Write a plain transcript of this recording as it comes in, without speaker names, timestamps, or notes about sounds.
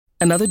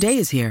Another day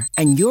is here,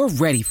 and you're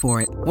ready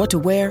for it. What to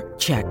wear?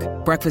 Check.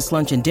 Breakfast,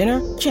 lunch, and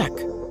dinner? Check.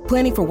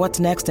 Planning for what's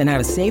next and how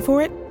to save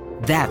for it?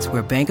 That's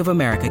where Bank of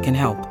America can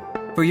help.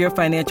 For your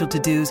financial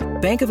to-dos,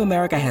 Bank of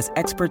America has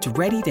experts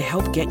ready to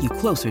help get you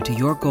closer to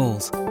your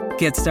goals.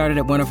 Get started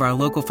at one of our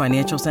local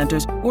financial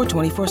centers or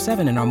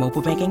 24/7 in our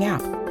mobile banking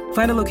app.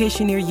 Find a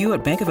location near you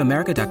at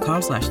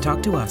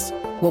bankofamerica.com/talktous.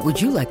 What would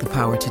you like the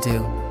power to do?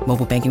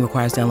 Mobile banking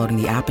requires downloading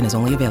the app and is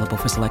only available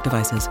for select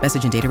devices.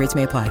 Message and data rates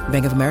may apply.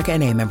 Bank of America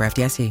N.A., member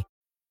FDIC.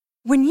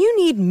 When you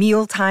need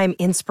mealtime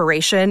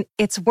inspiration,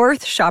 it's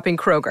worth shopping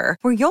Kroger,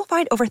 where you'll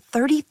find over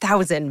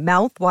 30,000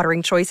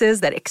 mouth-watering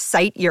choices that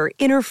excite your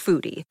inner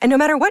foodie. And no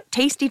matter what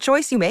tasty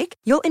choice you make,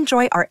 you'll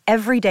enjoy our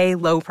everyday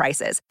low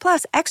prices,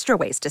 plus extra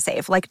ways to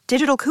save, like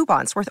digital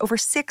coupons worth over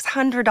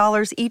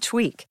 $600 each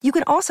week. You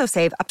can also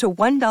save up to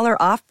 $1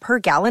 off per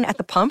gallon at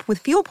the pump with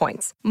fuel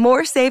points.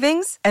 More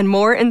savings and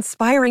more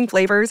inspiring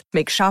flavors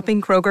make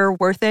shopping Kroger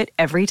worth it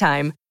every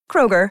time.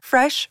 Kroger,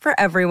 fresh for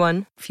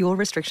everyone. Fuel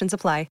restrictions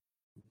apply.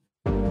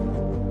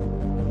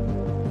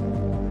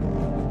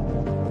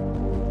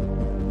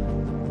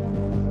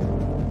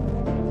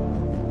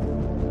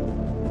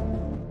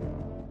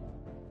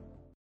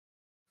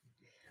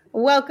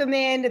 Welcome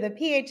in to the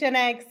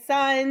PHNX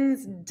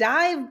Suns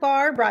Dive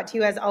Bar, brought to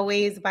you as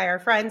always by our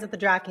friends at the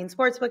DraftKings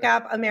Sportsbook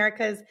app,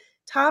 America's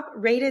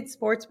top-rated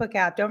sportsbook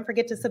app. Don't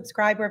forget to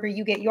subscribe wherever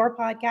you get your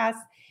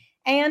podcasts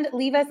and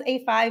leave us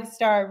a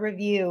 5-star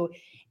review.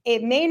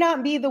 It may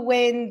not be the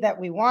win that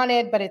we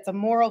wanted, but it's a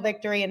moral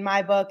victory in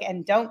my book,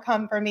 and don't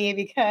come for me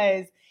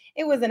because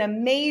it was an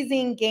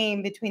amazing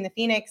game between the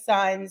Phoenix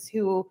Suns,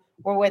 who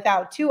were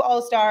without 2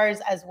 All-Stars,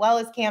 as well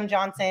as Cam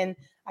Johnson,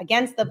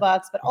 against the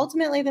Bucks, but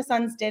ultimately the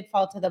Suns did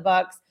fall to the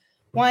Bucks,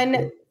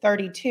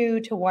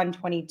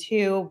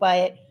 132-122.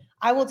 But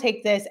I will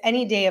take this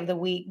any day of the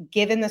week,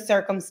 given the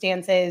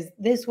circumstances.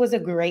 This was a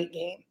great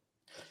game.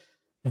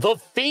 The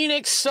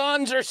Phoenix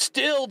Suns are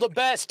still the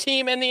best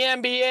team in the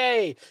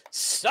NBA.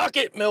 Suck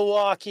it,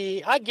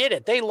 Milwaukee. I get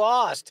it. They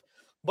lost,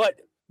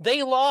 but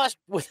they lost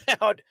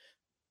without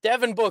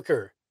Devin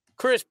Booker,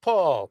 Chris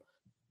Paul,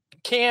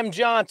 Cam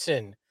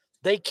Johnson.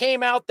 They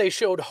came out, they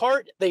showed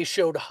heart, they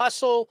showed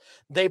hustle,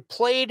 they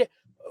played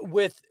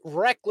with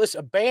reckless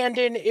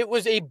abandon. It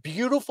was a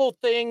beautiful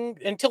thing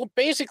until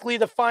basically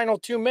the final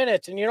 2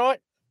 minutes. And you know what?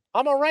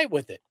 I'm all right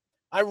with it.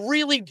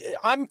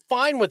 I'm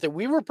fine with it.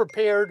 We were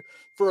prepared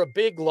for a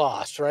big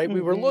loss, right? Mm-hmm.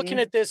 We were looking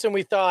at this and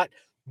we thought,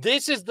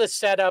 this is the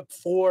setup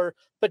for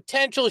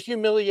potential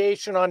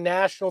humiliation on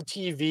national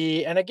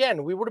TV. And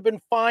again, we would have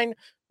been fine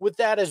with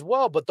that as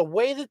well. But the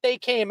way that they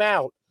came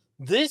out,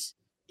 this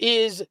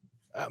is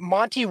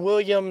Monty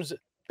Williams,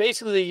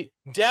 basically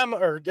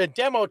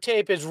demo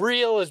tape, is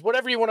real, is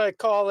whatever you want to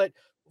call it,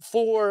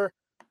 for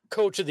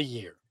Coach of the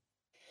Year.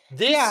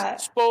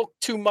 This spoke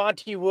to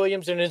Monty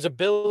Williams and his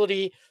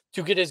ability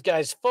to get his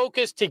guys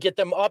focused, to get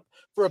them up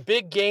for a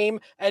big game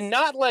and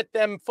not let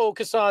them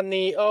focus on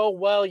the, oh,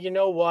 well, you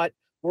know what?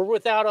 We're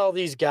without all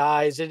these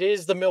guys. It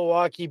is the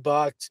Milwaukee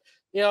Bucks.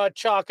 You know,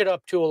 chalk it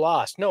up to a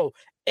loss. No,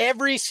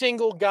 every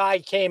single guy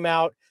came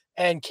out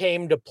and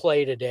came to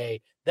play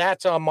today.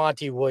 That's on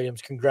Monty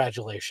Williams.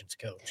 Congratulations,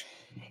 Coach.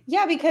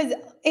 Yeah, because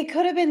it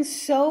could have been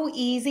so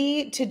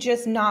easy to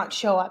just not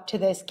show up to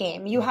this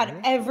game. You had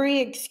every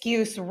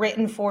excuse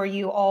written for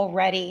you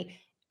already,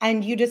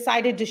 and you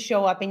decided to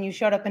show up, and you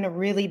showed up in a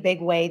really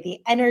big way.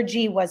 The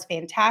energy was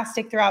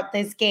fantastic throughout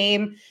this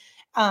game.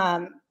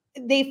 If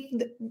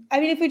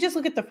we just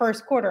look at the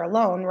first quarter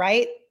alone,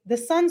 right? The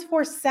Suns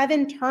forced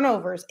 7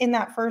 turnovers in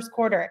that first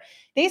quarter.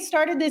 They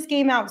started this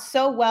game out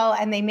so well,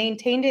 and they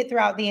maintained it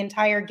throughout the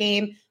entire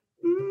game,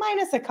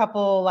 minus a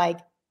couple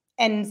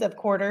ends of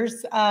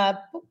quarters.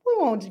 But we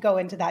won't go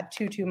into that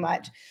too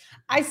much.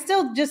 I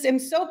still just am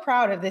so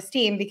proud of this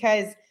team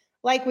because,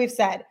 like we've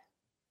said,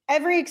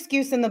 every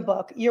excuse in the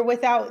book, you're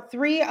without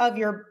 3 of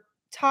your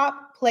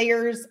top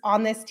players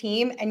on this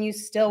team, and you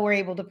still were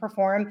able to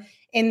perform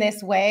in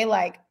this way.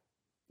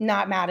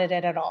 Not mad at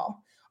it at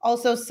all.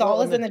 Also,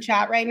 Saul is in the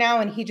chat right now,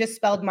 and he just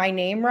spelled my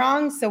name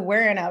wrong, so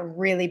we're in a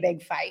really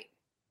big fight.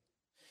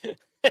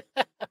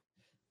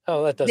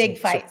 Oh, that doesn't big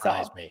fight,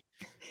 surprise Saul. Me.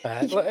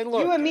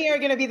 Look, you and me are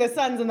going to be the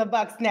Suns and the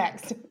Bucks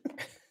next.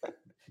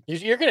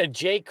 You're going to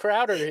Jay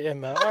Crowder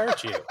him,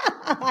 aren't you?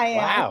 I am.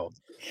 Wow.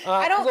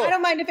 I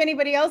don't mind if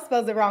anybody else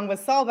spells it wrong, but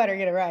Saul better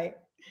get it right.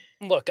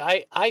 Look,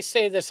 I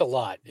say this a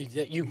lot.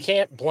 You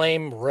can't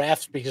blame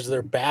refs because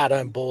they're bad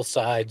on both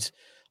sides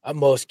of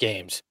most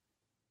games.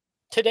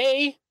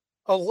 Today,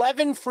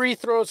 11 free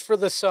throws for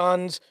the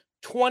Suns,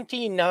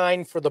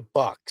 29 for the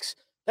Bucks.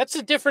 That's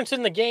the difference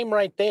in the game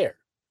right there.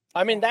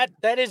 I mean,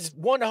 that is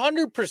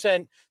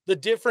 100% the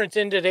difference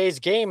in today's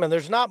game, and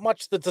there's not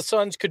much that the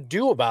Suns could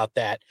do about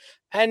that.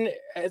 And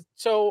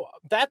so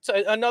that's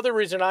another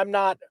reason I'm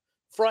not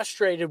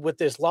frustrated with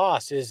this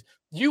loss is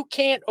you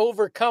can't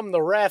overcome the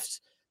refs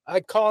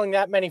calling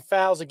that many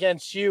fouls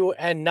against you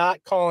and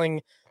not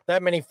calling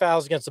that many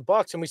fouls against the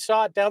Bucks. And we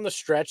saw it down the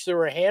stretch. There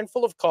were a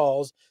handful of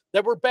calls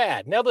that were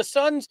bad. Now, the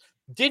Suns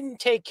didn't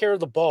take care of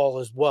the ball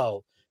as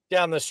well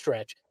down the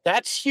stretch.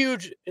 That's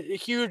huge,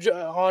 huge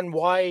on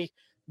why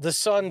the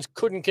Suns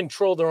couldn't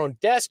control their own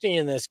destiny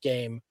in this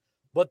game,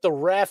 but the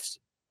refs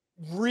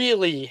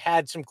really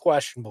had some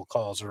questionable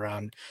calls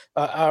around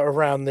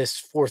this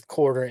fourth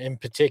quarter in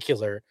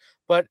particular.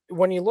 But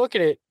when you look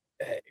at it,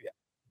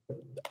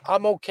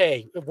 I'm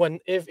okay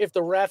if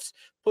the refs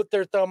put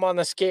their thumb on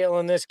the scale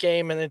in this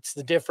game and it's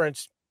the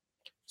difference,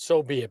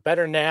 so be it.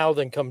 Better now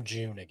than come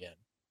June again.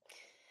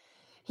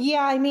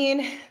 Yeah, I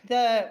mean,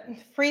 the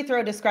free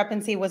throw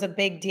discrepancy was a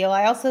big deal.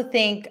 I also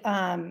think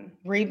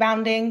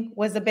rebounding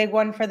was a big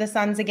one for the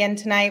Suns again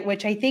tonight,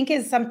 which I think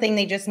is something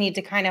they just need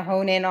to kind of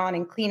hone in on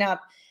and clean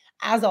up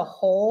as a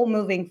whole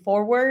moving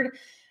forward.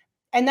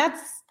 And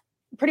that's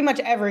pretty much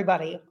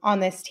everybody on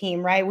this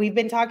team, right? We've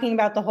been talking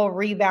about the whole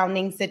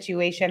rebounding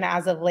situation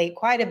as of late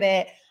quite a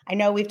bit. I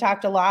know we've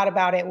talked a lot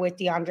about it with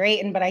DeAndre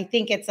Ayton, but I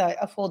think it's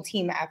a full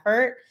team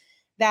effort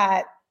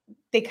that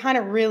they kind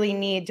of really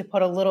need to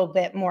put a little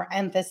bit more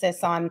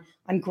emphasis on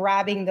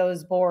grabbing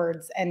those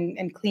boards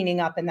and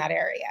cleaning up in that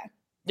area.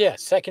 Yeah,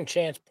 second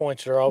chance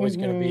points are always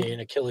going to be an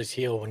Achilles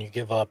heel when you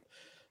give up,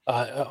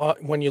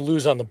 when you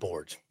lose on the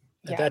boards.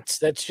 Yeah.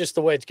 That's just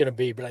the way it's going to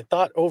be. But I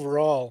thought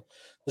overall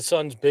the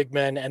Suns' big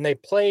men, and they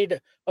played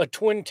a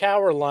twin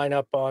tower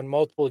lineup on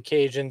multiple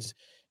occasions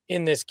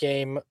in this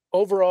game.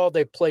 Overall,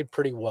 they played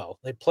pretty well.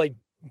 They played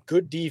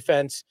good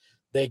defense.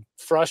 They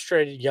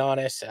frustrated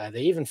Giannis.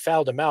 They even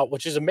fouled him out,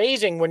 which is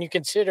amazing when you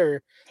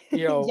consider,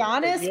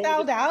 Giannis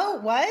fouled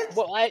out? What?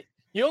 Well,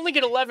 you only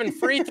get 11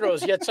 free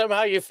throws, yet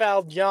somehow you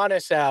fouled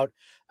Giannis out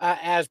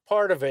as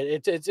part of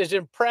it. It's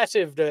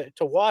impressive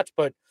to watch.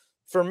 But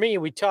for me,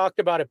 we talked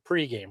about it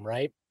pregame,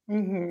 right?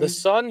 Mm-hmm. The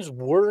Suns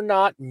were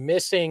not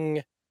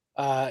missing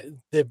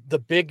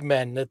the big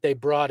men that they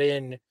brought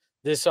in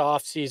this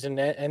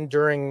offseason and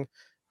during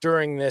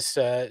this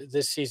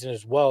season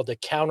as well to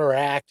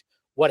counteract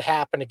what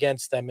happened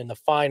against them in the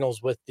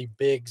finals with the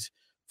bigs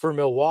for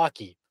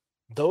Milwaukee.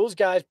 Those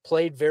guys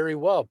played very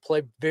well,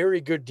 played very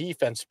good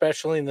defense,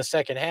 especially in the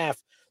second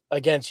half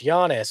against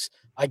Giannis.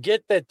 I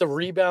get that the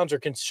rebounds are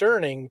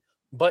concerning,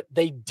 but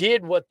they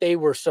did what they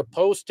were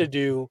supposed to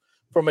do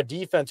from a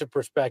defensive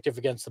perspective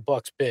against the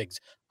Bucks bigs.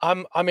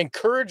 I'm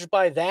encouraged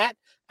by that.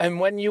 And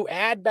when you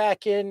add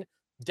back in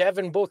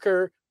Devin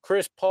Booker,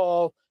 Chris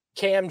Paul,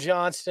 Cam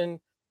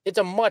Johnson, it's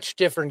a much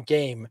different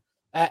game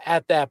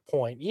at that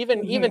point.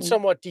 Even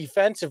somewhat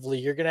defensively,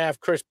 you're going to have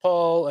Chris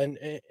Paul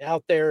and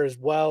out there as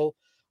well.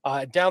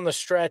 Down the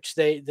stretch,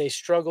 they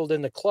struggled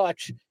in the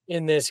clutch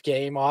in this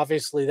game.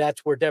 Obviously, that's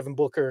where Devin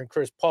Booker and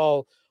Chris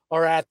Paul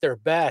are at their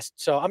best.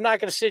 So I'm not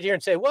going to sit here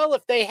and say, well,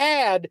 if they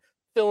had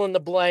fill in the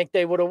blank,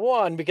 they would have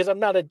won, because I'm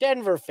not a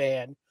Denver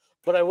fan.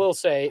 But I will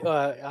say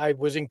I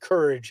was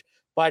encouraged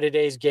by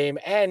today's game,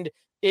 and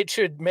it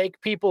should make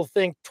people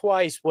think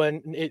twice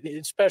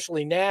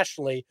especially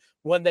nationally,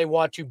 when they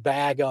want to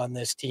bag on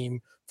this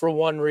team for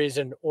one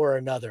reason or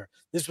another.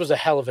 This was a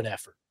hell of an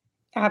effort.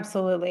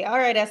 Absolutely. All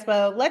right,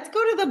 Espo, let's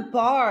go to the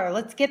bar.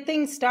 Let's get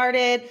things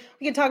started.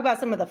 We can talk about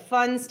some of the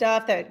fun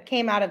stuff that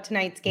came out of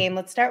tonight's game.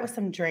 Let's start with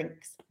some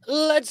drinks.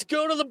 Let's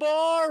go to the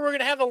bar. We're going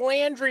to have a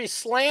Landry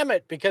slam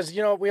it because,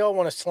 we all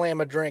want to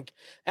slam a drink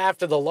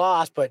after the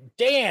loss. But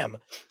damn,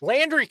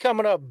 Landry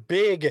coming up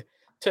big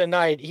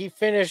tonight. He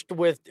finished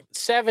with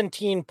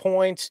 17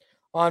 points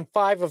on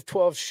 5 of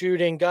 12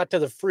 shooting, got to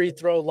the free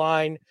throw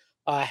line,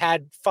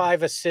 had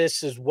 5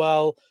 assists as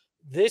well.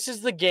 This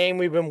is the game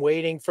we've been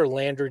waiting for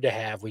Landry to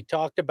have. We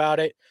talked about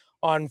it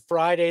on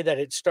Friday that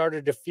it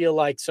started to feel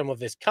like some of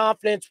his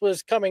confidence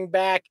was coming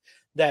back,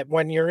 that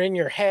when you're in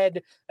your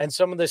head and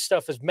some of this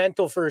stuff is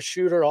mental for a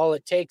shooter, all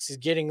it takes is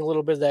getting a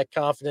little bit of that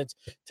confidence.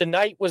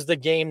 Tonight was the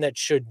game that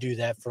should do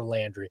that for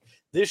Landry.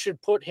 This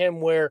should put him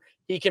where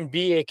he can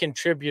be a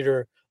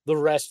contributor the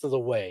rest of the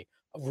way.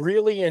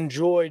 Really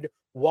enjoyed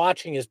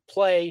watching his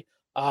play,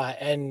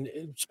 and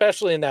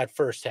especially in that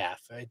first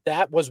half.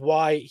 That was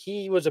why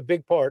he was a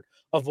big part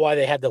of why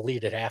they had the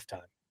lead at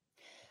halftime.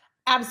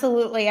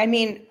 Absolutely. I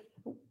mean,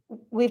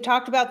 we've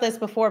talked about this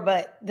before,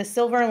 but the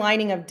silver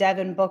lining of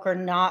Devin Booker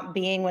not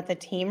being with the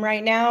team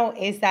right now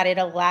is that it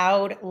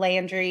allowed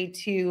Landry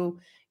to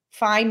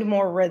find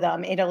more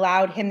rhythm. It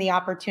allowed him the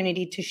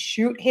opportunity to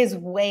shoot his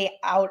way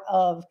out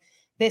of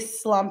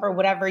this slump, or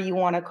whatever you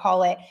want to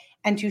call it,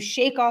 and to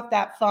shake off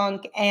that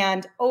funk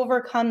and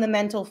overcome the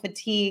mental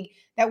fatigue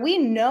that we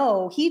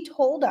know. He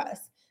told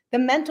us the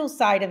mental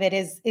side of it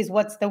is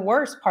what's the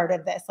worst part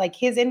of this. Like,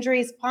 his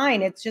injury is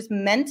fine. It's just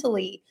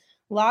mentally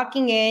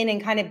locking in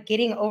and kind of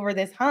getting over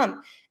this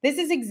hump. This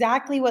is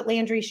exactly what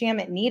Landry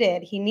Shamet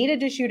needed. He needed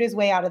to shoot his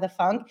way out of the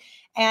funk.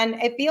 And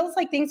it feels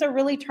like things are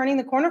really turning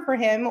the corner for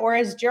him, or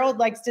as Gerald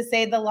likes to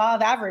say, the law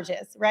of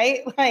averages, right?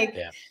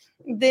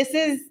 This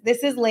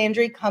is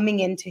Landry coming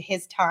into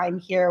his time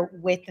here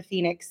with the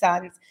Phoenix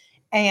Suns.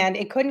 And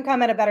it couldn't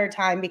come at a better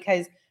time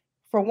because,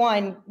 for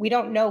one, we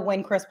don't know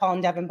when Chris Paul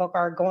and Devin Booker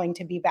are going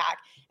to be back.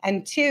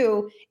 And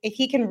two, if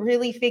he can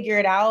really figure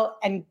it out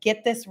and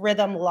get this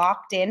rhythm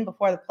locked in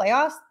before the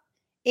playoffs,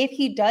 if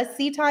he does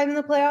see time in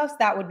the playoffs,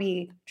 that would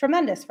be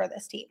tremendous for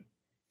this team.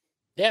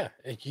 Yeah,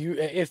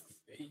 if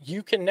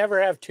you can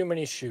never have too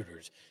many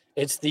shooters.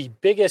 It's the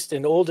biggest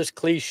and oldest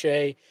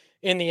cliche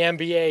in the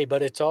NBA,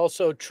 but it's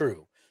also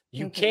true.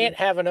 You can't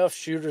have enough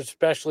shooters,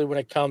 especially when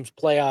it comes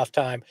playoff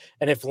time.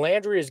 And if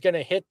Landry is going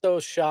to hit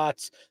those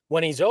shots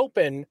when he's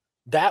open,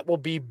 that will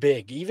be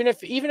big. Even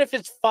if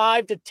it's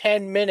 5 to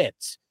 10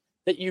 minutes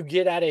that you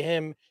get out of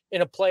him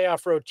in a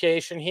playoff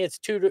rotation, he hits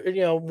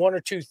 1 or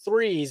 2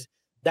 threes.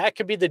 That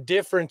could be the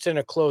difference in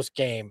a close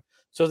game.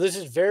 So this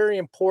is very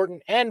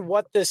important. And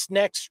what this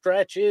next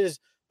stretch is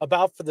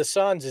about for the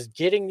Suns is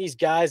getting these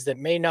guys that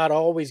may not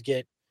always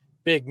get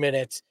big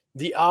minutes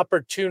the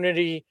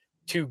opportunity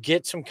to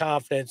get some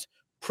confidence,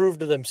 prove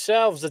to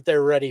themselves that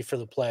they're ready for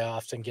the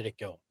playoffs and get it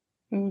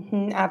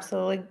going.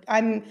 Absolutely.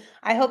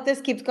 I hope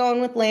this keeps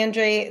going with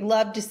Landry.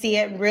 Love to see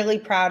it. Really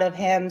proud of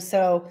him.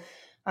 So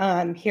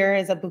here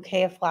is a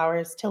bouquet of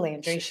flowers to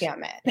Landry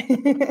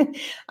Shamet.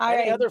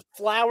 Any other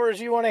flowers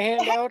you want to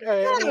hand out?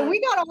 Yeah, we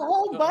got a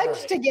whole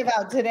bunch to give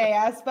out today,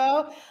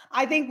 Espo.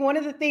 I think one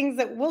of the things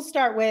that we'll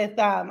start with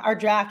our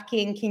Draft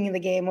King of the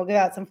Game. We'll give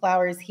out some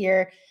flowers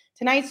here.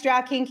 Tonight's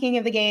Draft King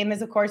of the Game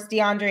is, of course,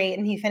 DeAndre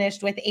Ayton. He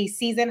finished with a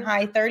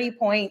season-high 30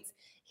 points.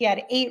 He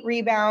had 8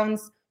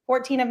 rebounds,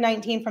 14 of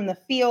 19 from the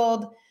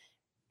field.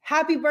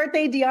 Happy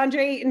birthday,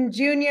 DeAndre Ayton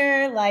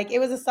Jr. It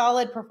was a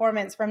solid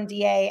performance from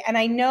DA. And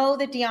I know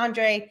that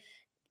DeAndre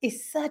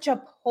is such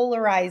a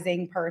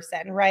polarizing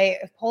person, right?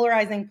 A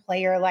polarizing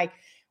player.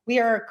 We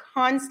are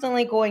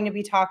constantly going to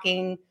be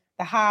talking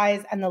the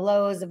highs and the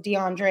lows of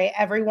DeAndre.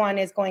 Everyone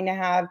is going to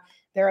have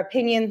their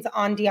opinions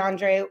on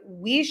DeAndre.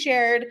 We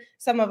shared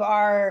some of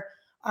our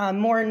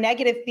more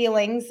negative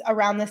feelings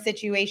around the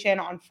situation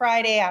on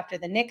Friday after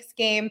the Knicks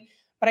game,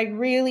 but I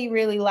really,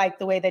 really like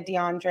the way that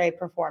DeAndre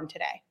performed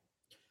today.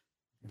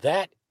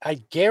 That,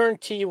 I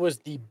guarantee, was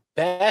the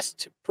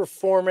best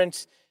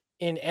performance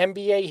in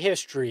NBA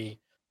history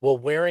while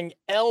wearing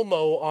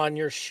Elmo on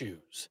your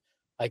shoes.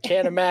 I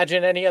can't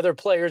imagine any other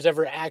players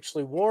ever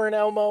actually wore an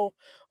Elmo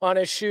on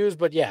his shoes,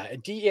 but yeah,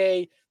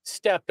 DA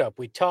stepped up.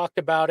 We talked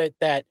about it,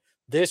 that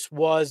this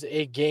was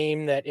a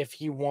game that if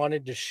he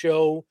wanted to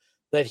show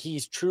that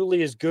he's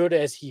truly as good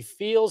as he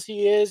feels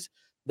he is,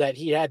 that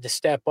he had to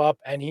step up,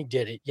 and he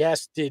did it.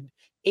 Yes, did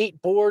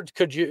 8 boards.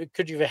 Could you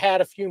have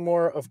had a few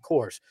more? Of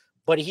course.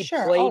 But he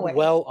played always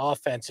well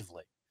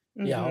offensively.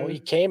 He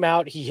came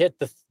out, he hit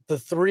the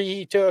 3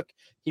 he took.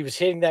 He was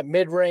hitting that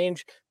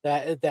mid-range,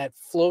 that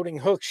floating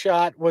hook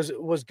shot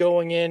was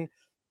going in.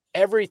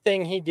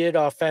 Everything he did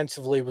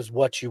offensively was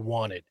what you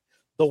wanted.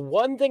 The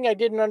one thing I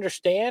didn't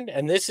understand,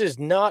 and this is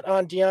not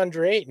on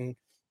DeAndre Ayton,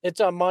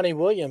 it's on Monty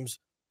Williams.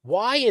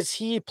 Why is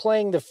he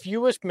playing the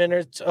fewest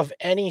minutes of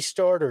any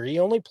starter? He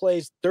only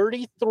plays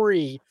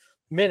 33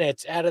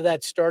 minutes out of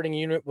that starting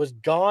unit, was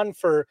gone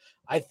for,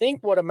 I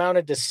think, what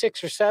amounted to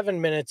 6 or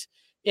 7 minutes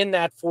in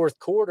that fourth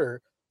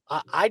quarter.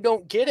 I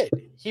don't get it.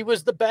 He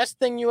was the best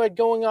thing you had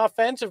going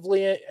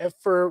offensively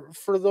for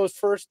those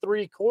first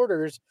 3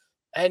 quarters,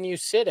 and you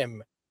sit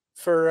him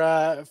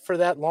for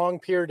that long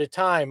period of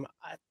time.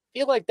 I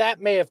feel like that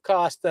may have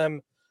cost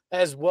them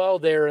as well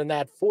there in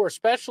that 4,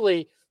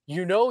 especially,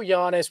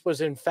 Giannis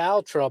was in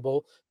foul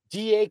trouble.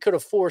 DA could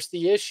have forced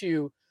the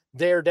issue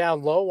there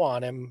down low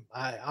on him.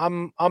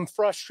 I'm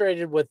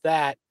frustrated with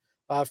that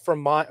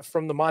from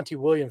the Monty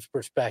Williams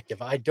perspective.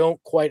 I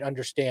don't quite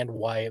understand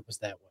why it was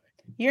that way.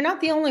 You're not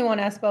the only one,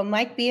 Espo.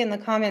 Mike B in the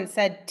comments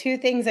said 2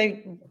 things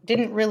I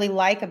didn't really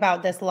like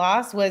about this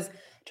loss was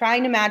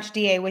trying to match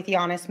DA with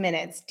Giannis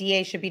minutes.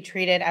 DA should be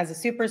treated as a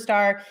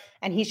superstar,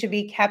 and he should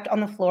be kept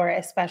on the floor,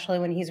 especially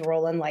when he's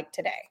rolling like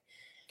today.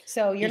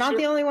 So you're not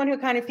the only one who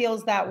kind of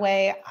feels that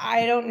way.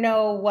 I don't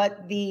know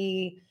what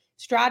the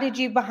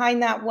strategy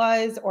behind that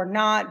was or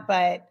not,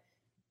 but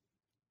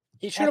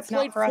he should have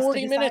played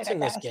 40 minutes in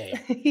this game.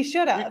 He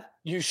should have.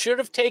 You should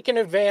have taken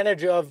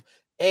advantage of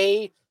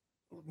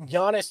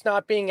Giannis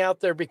not being out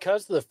there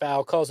because of the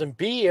foul calls, and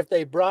B, if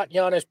they brought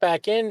Giannis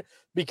back in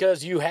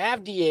because you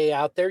have DA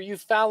out there, you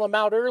foul him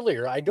out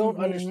earlier. I don't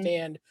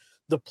understand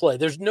the play.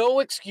 There's no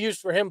excuse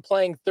for him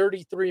playing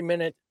 33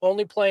 minutes,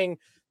 only playing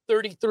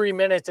 33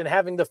 minutes and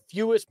having the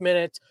fewest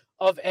minutes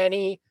of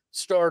any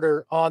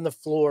starter on the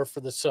floor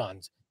for the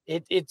Suns.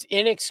 It's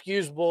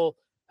inexcusable.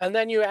 And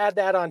then you add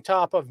that on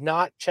top of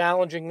not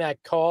challenging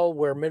that call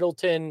where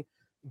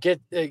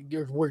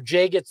where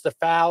Jay gets the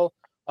foul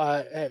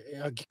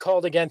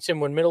called against him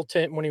when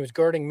he was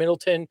guarding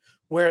Middleton,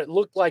 where it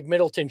looked like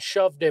Middleton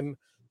shoved him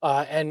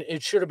and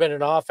it should have been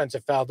an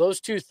offensive foul.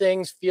 Those 2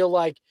 things feel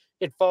like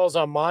it falls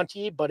on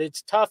Monty, but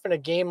it's tough in a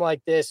game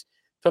like this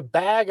to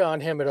bag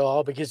on him at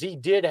all because he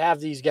did have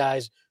these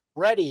guys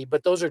ready.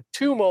 But those are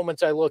 2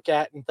 moments I look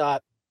at and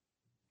thought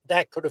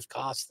that could have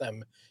cost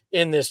them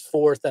in this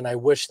fourth, and I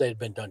wish they'd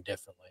been done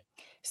differently.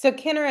 So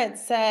Kinneret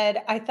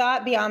said, I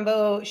thought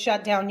Biyombo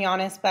shut down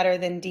Giannis better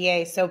than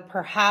DA, so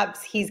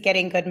perhaps he's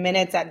getting good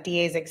minutes at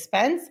DA's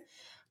expense.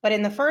 But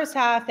in the first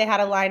half, they had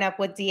a lineup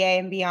with DA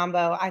and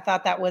Biyombo. I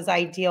thought that was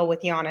ideal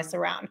with Giannis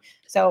around.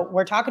 So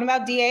we're talking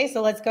about DA,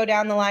 so let's go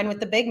down the line with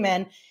the big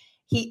men.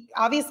 he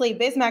obviously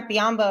Bismack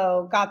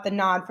Biyombo got the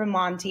nod from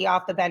Monty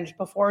off the bench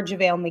before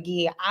JaVale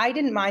McGee. I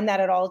didn't mind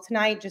that at all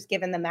tonight, just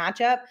given the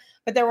matchup.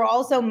 But there were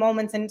also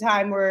moments in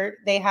time where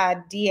they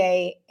had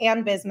DA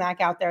and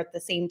Bismack out there at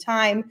the same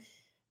time.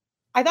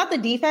 I thought the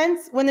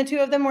defense, when the two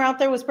of them were out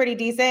there, was pretty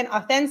decent.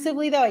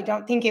 Offensively, though, I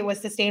don't think it was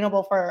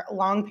sustainable for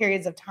long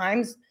periods of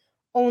times,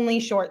 only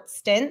short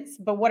stints.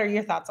 But what are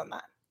your thoughts on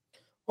that?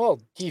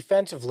 Well,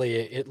 defensively,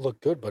 it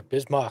looked good, but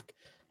Bismack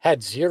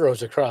had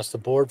zeros across the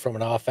board from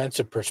an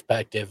offensive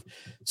perspective.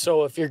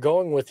 So if you're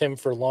going with him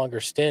for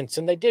longer stints,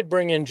 and they did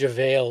bring in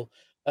JaVale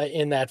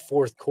in that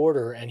fourth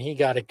quarter, and he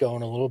got it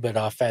going a little bit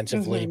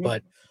offensively,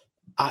 but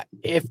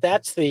if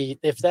that's the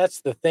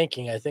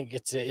thinking, I think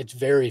it's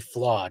very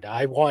flawed.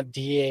 I want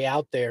DA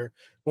out there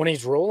when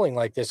he's rolling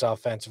like this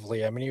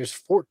offensively. I mean, he was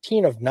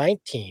 14 of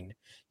 19.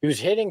 He was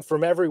hitting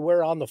from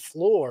everywhere on the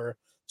floor.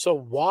 So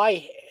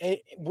why,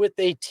 with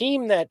a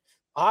team that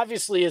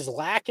obviously is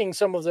lacking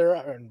some of their,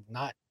 or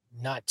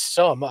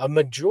a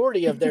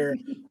majority of their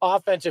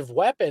offensive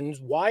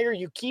weapons, why are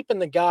you keeping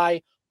the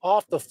guy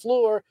off the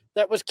floor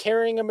that was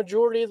carrying a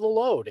majority of the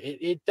load?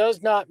 It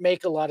does not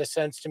make a lot of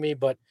sense to me,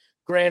 but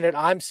granted,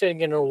 I'm sitting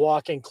in a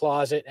walk-in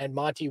closet and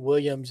Monty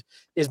Williams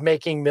is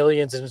making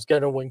millions and is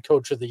going to win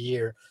Coach of the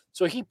Year.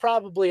 So he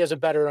probably has a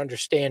better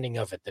understanding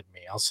of it than me.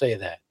 I'll say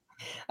that.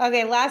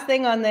 Okay, last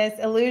thing on this.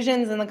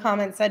 Illusions in the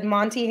comments said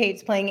Monty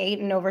hates playing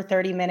Ayton over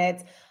 30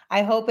 minutes.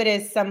 I hope it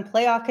is some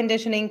playoff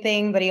conditioning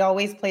thing, but he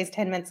always plays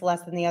 10 minutes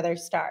less than the other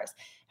stars.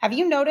 Have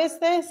you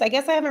noticed this? I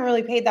guess I haven't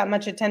really paid that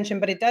much attention,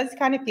 but it does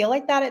kind of feel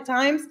like that at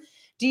times.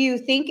 Do you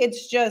think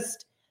it's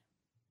just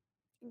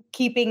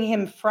keeping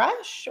him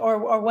fresh,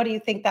 or what do you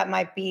think that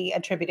might be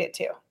attributed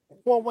to?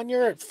 Well, when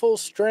you're at full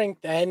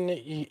strength and,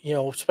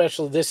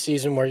 especially this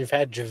season where you've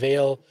had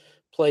JaVale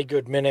play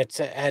good minutes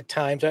at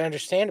times, I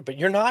understand it, but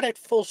you're not at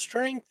full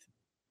strength.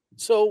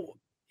 So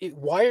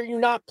why are you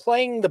not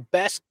playing the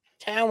best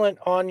talent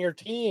on your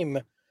team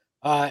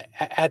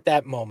at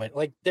that moment?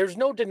 Like, there's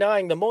no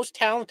denying the most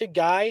talented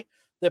guy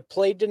that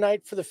played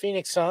tonight for the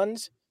Phoenix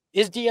Suns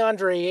is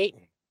DeAndre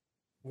Ayton.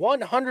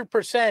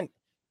 100%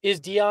 is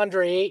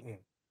DeAndre Ayton.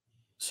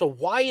 So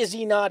why is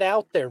he not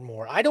out there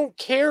more? I don't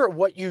care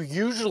what you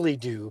usually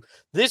do.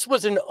 This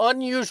was an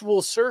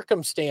unusual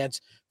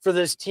circumstance for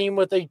this team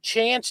with a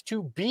chance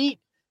to beat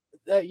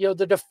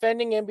the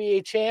defending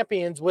NBA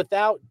champions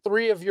without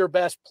three of your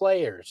best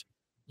players.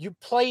 You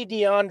play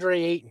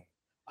DeAndre Ayton.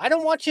 I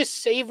don't want you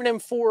saving him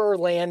for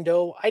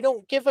Orlando. I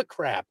don't give a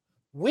crap.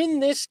 Win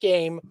this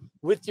game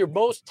with your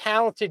most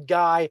talented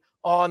guy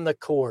on the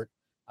court.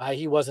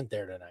 He wasn't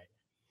there tonight.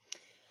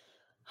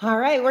 All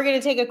right, we're going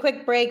to take a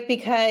quick break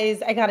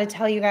because I got to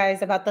tell you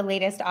guys about the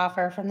latest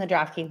offer from the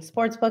DraftKings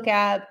Sportsbook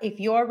app. If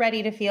you're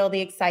ready to feel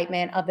the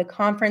excitement of the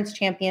conference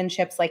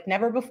championships like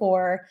never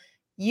before,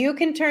 you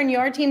can turn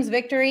your team's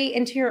victory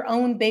into your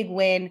own big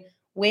win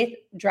with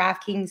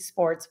DraftKings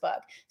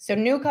Sportsbook. So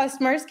new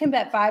customers can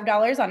bet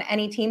 $5 on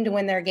any team to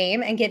win their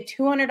game and get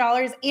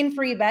 $200 in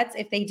free bets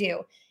if they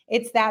do.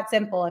 It's that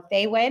simple. If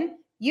they win,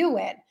 you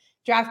win.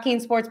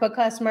 DraftKings Sportsbook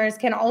customers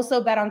can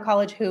also bet on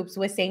college hoops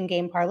with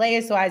same-game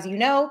parlays. So as you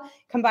know,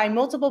 combine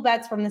multiple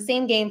bets from the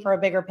same game for a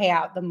bigger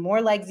payout. The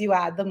more legs you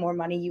add, the more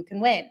money you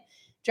can win.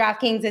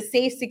 DraftKings is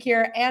safe,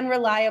 secure, and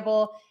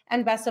reliable.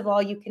 And best of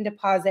all, you can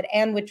deposit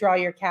and withdraw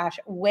your cash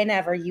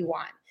whenever you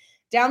want.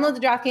 Download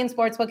the DraftKings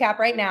Sportsbook app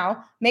right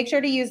now. Make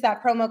sure to use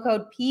that promo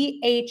code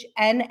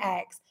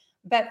PHNX.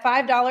 Bet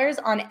 $5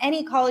 on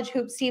any college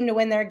hoops team to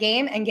win their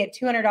game and get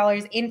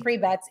 $200 in free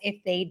bets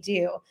if they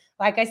do.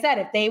 Like I said,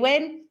 if they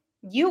win,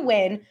 you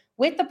win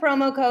with the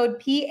promo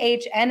code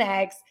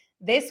PHNX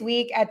this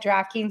week at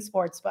DraftKings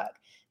Sportsbook.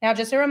 Now,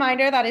 just a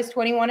reminder, that is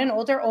 21 and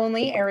older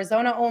only,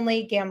 Arizona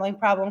only. Gambling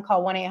problem,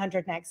 call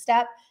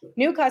 1-800-NEXT-STEP.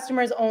 New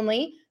customers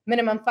only.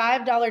 Minimum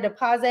 $5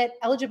 deposit.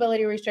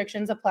 Eligibility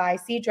restrictions apply.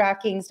 See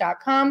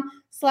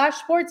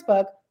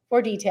DraftKings.com/sportsbook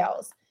for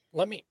details.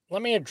 Let me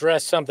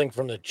address something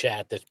from the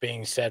chat that's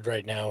being said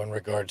right now in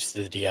regards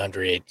to the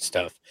DeAndre Ayton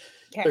stuff.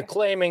 Okay. They're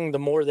claiming the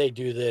more they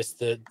do this,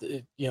 they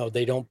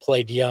don't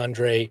play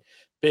DeAndre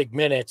big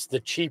minutes, the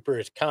cheaper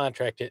his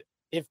contract.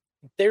 If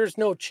there's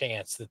no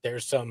chance that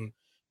there's some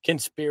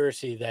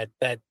conspiracy that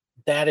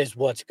is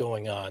what's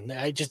going on.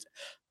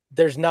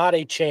 There's not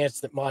a chance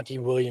that Monty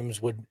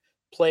Williams would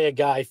play a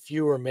guy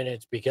fewer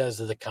minutes because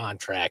of the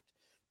contract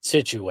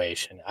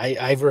situation.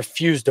 I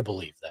refuse to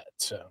believe that.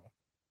 So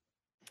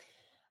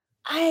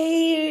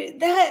it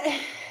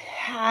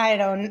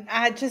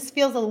just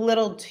feels a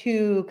little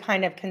too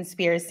kind of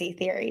conspiracy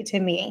theory to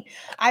me.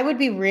 I would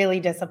be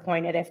really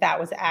disappointed if that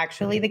was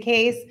actually the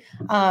case.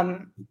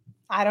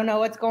 I don't know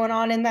what's going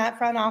on in that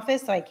front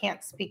office, so I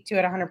can't speak to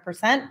it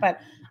 100%,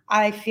 but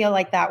I feel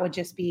like that would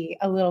just be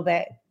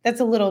that's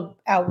a little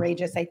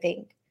outrageous, I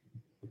think.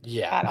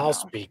 Yeah, I'll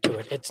speak to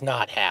it. It's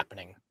not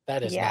happening.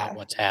 That is not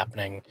what's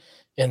happening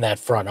in that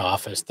front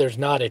office. There's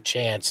not a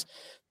chance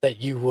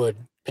that you would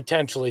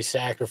potentially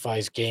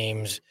sacrifice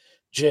games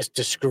just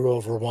to screw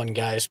over one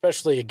guy,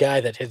 especially a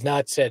guy that has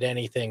not said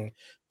anything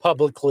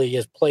publicly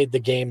has played the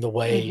game the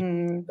way,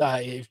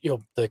 Mm-hmm.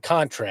 the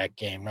contract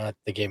game, not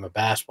the game of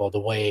basketball, the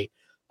way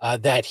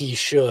that he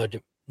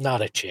should.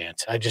 Not a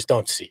chance. I just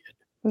don't see it.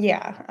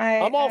 Yeah,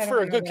 I'm all I don't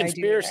for a know good that I do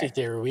conspiracy either.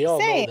 theory. We all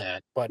know Same.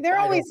 that, but They're I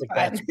don't always think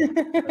fun.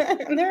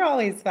 that's one. They're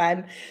always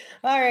fun.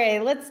 All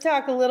right, let's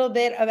talk a little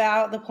bit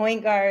about the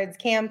point guards.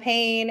 Cam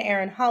Payne,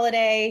 Aaron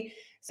Holiday.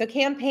 So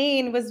Cam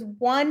Payne was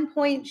 1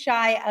 point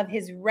shy of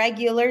his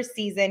regular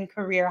season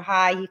career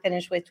high. He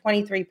finished with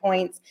 23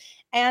 points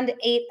and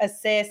 8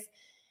 assists.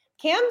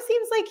 Cam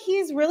seems like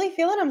he's really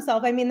feeling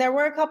himself. I mean, there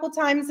were a couple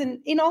times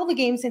in all the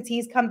games since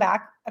he's come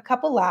back, a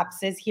couple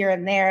lapses here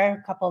and there,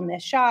 a couple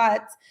missed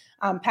shots.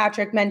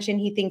 Patrick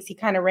mentioned he thinks he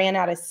kind of ran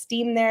out of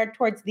steam there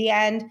towards the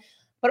end.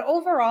 But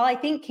overall, I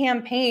think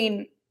Cam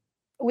Payne,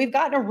 we've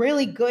gotten a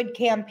really good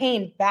Cam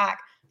Payne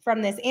back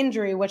from this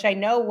injury, which I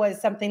know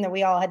was something that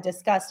we all had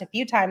discussed a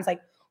few times.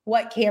 Like,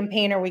 what Cam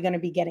Payne are we going to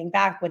be getting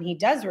back when he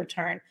does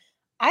return?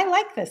 I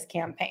like this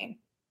Cam Payne.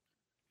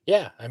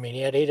 Yeah, I mean,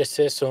 he had 8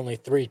 assists, only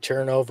 3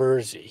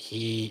 turnovers.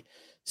 He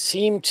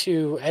seemed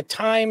to, at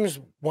times,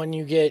 when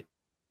you get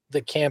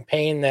the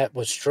campaign that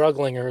was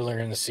struggling earlier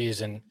in the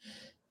season,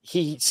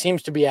 he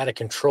seems to be out of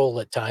control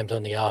at times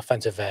on the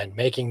offensive end,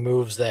 making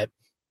moves that,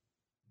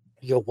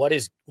 what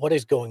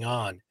is going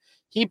on?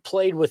 He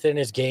played within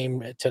his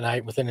game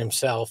tonight, within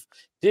himself,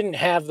 didn't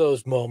have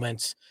those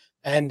moments,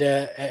 and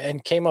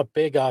came up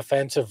big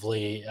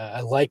offensively. I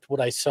liked what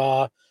I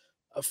saw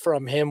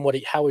from him,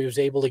 how he was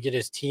able to get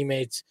his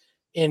teammates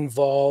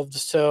involved.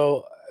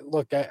 So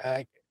look,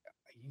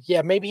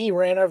 yeah, maybe he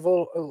ran out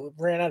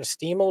of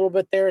steam a little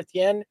bit there at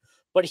the end,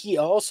 but he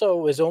also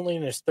was only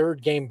in his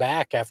 3rd game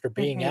back after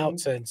being out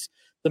since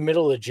the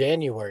middle of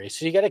January.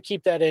 So you got to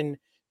keep that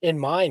in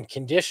mind.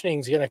 Conditioning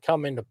is going to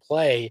come into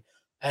play,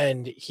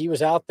 and he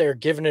was out there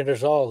giving it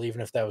his all,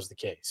 even if that was the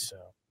case. So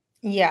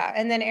yeah,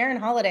 and then Aaron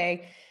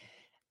Holiday,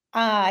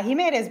 he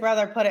made his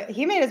brother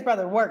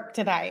work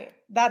tonight.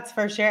 That's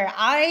for sure.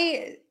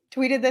 I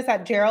tweeted this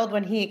at Gerald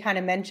when he kind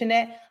of mentioned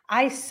it.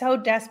 I so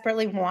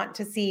desperately want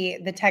to see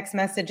the text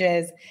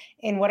messages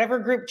in whatever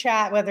group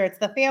chat, whether it's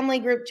the family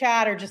group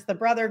chat or just the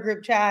brother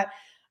group chat,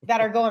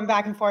 that are going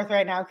back and forth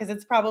right now, because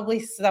it's probably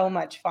so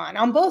much fun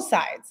on both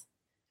sides.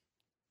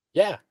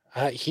 yeah,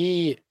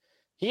 he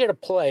had a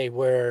play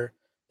where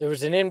there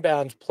was an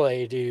inbounds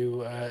play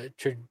to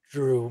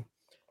Drew,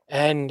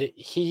 and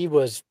he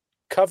was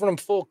covering him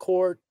full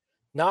court,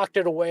 knocked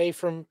it away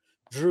from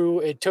Drew.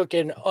 It took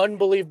an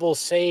unbelievable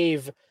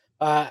save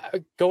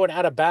going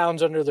out of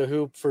bounds under the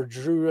hoop for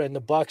Drew and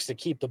the Bucks to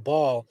keep the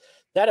ball.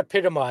 That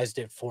epitomized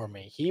it for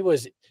me. He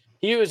was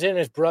in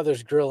his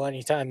brother's grill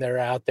anytime they're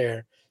out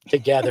there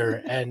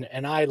together,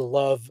 and I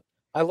love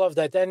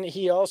that. Then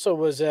he also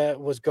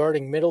was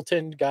guarding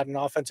Middleton, got an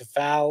offensive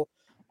foul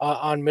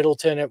on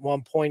Middleton at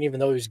one point, even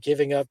though he was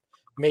giving up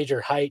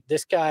major height.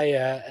 This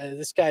guy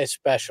is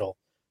special.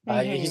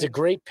 He's a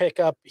great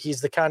pickup. He's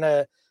the kind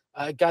of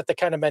got the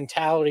kind of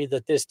mentality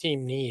that this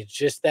team needs.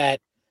 Just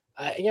that,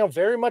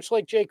 very much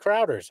like Jay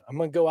Crowder's. I'm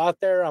going to go out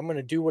there. I'm going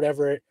to do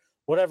whatever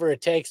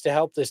it takes to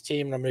help this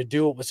team, and I'm going to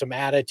do it with some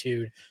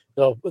attitude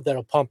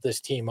that'll pump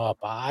this team up.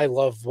 I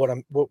love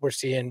what we're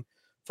seeing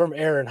from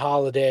Aaron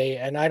Holiday,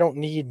 and I don't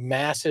need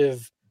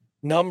massive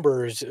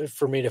numbers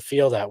for me to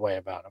feel that way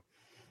about him.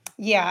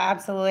 Yeah,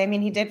 absolutely. I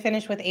mean, he did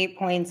finish with 8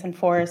 points and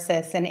 4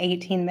 assists in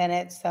 18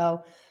 minutes.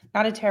 So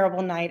not a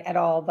terrible night at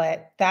all,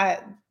 but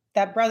that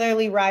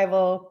brotherly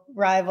brotherhood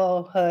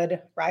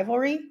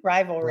rivalry.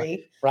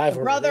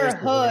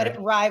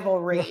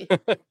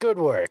 Good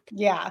work.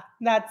 Yeah,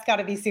 that's got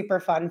to be super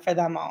fun for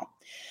them all.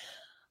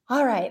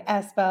 All right,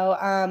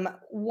 Espo.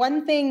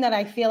 One thing that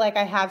I feel like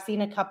I have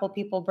seen a couple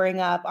people bring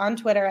up on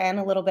Twitter and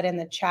a little bit in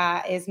the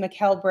chat is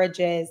Mikal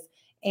Bridges.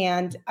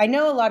 And I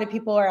know a lot of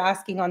people are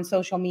asking on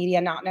social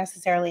media, not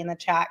necessarily in the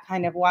chat,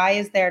 kind of why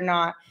is there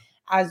not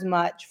as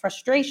much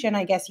frustration,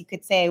 I guess you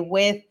could say,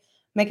 with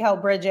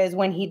Mikal Bridges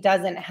when he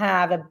doesn't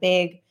have a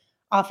big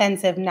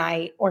offensive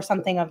night or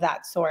something of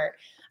that sort.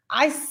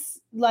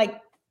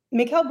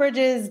 Mikal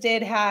Bridges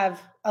did have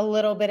a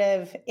little bit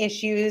of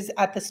issues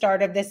at the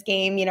start of this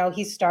game. He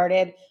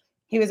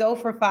was 0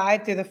 for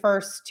 5 through the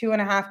first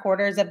 2.5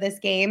 quarters of this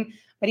game,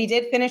 but he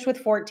did finish with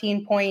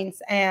 14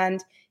 points,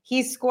 and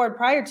he scored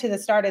prior to the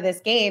start of this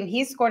game.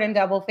 He scored in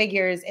double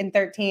figures in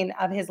 13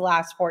 of his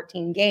last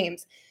 14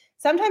 games.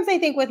 Sometimes I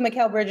think with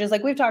Mikal Bridges,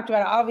 like we've talked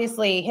about,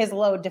 obviously his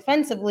load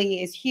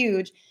defensively is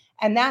huge,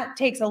 and that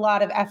takes a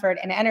lot of effort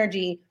and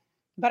energy.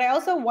 But I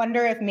also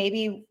wonder if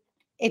maybe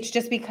it's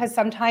just because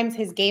sometimes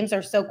his games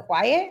are so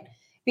quiet,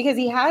 because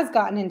he has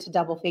gotten into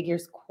double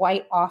figures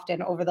quite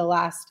often over the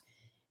last,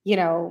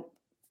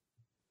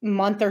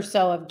 month or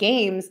so of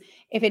games.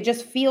 If it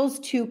just feels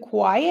too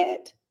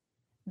quiet,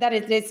 that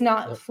it's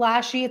not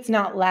flashy, it's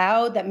not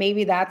loud, that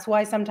maybe that's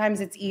why sometimes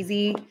it's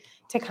easy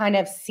to kind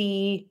of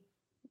see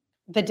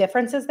the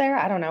differences there.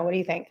 I don't know. What do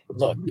you think?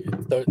 Look,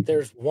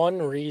 there's one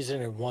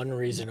reason and one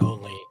reason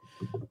only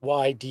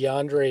why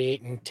DeAndre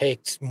Ayton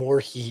takes more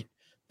heat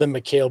than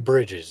Mikal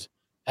Bridges,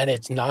 and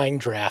it's 9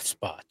 draft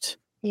spots.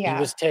 Yeah. He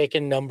was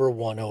taken number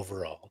 1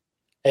 overall.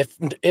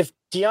 If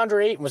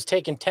DeAndre Ayton was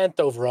taken 10th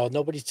overall,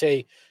 nobody'd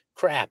say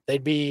crap.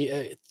 They'd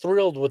be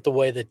thrilled with the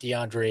way that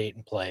DeAndre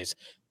Ayton plays.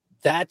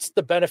 That's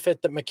the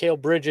benefit that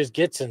Mikal Bridges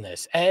gets in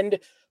this. And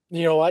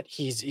you know what?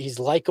 He's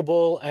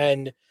likable,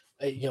 and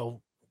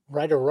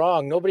right or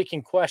wrong, nobody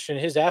can question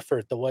his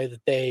effort the way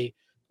that they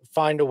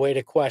find a way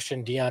to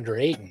question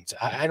DeAndre Ayton's.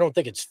 I don't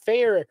think it's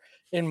fair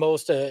in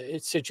most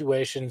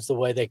situations the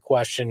way they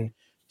question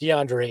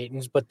DeAndre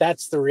Ayton's, but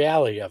that's the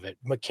reality of it.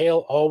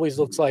 Mikal always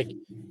looks like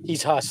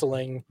he's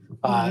hustling,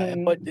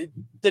 but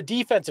the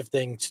defensive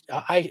things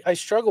I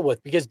struggle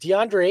with, because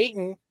DeAndre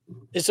Ayton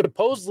is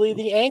supposedly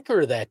the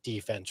anchor of that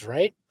defense,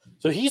 right?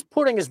 So he's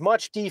putting as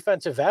much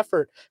defensive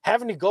effort,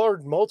 having to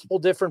guard multiple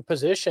different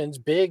positions,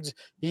 bigs.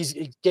 He's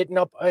getting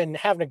up and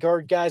having to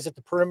guard guys at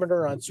the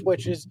perimeter on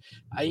switches.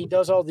 He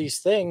does all these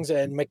things,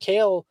 and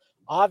Mikal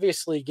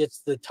obviously gets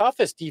the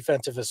toughest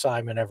defensive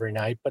assignment every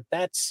night, but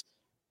that's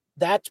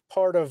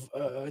part of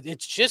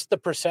it's just the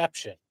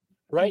perception,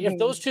 right? If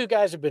those two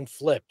guys have been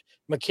flipped,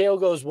 Mikal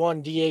goes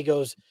 1, DA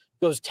goes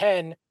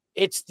 10,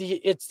 it's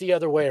the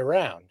other way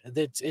around.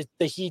 The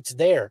heat's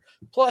there.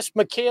 Plus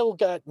Mikal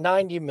got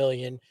 90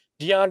 million.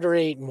 DeAndre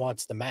Ayton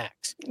wants the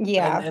max.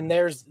 Yeah. And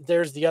there's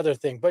the other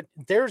thing. But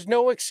there's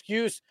no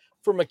excuse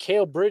for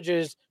Mikal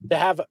Bridges to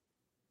have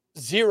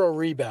 0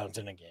 rebounds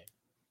in a game.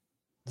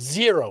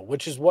 0,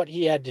 which is what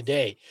he had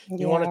today.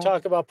 You want to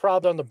talk about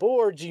problems on the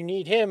boards, you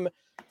need him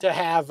to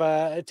have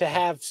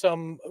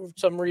some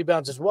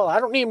rebounds as well. I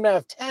don't need him to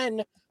have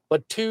 10,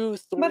 but 2,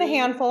 3. But a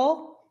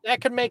handful.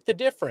 That could make the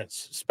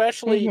difference,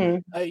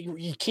 especially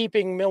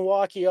keeping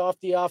Milwaukee off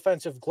the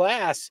offensive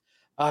glass.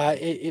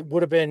 It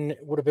would have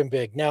been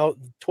big. Now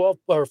 12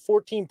 or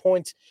 14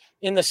 points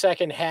in the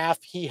second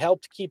half. He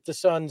helped keep the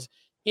Suns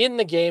in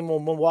the game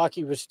when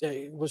Milwaukee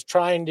was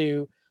trying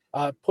to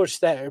push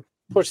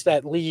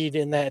that lead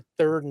in that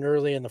third and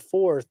early in the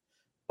fourth.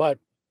 But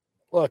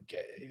look,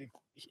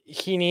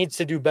 he needs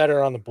to do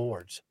better on the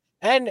boards.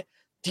 And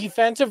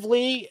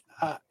defensively,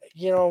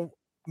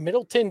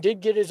 Middleton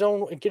did get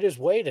his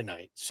way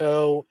tonight.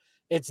 So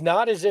it's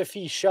not as if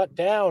he shut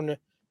down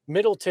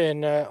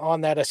Middleton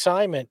on that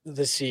assignment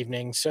this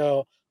evening.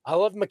 So I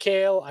love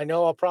Mikal. I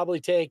know I'll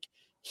probably take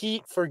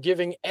heat for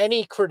giving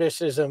any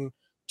criticism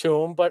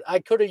to him, but I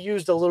could have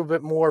used a little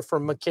bit more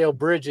from Mikal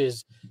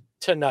Bridges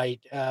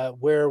tonight,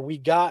 where we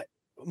got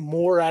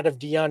more out of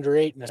DeAndre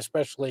Ayton,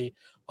 especially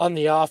on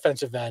the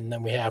offensive end,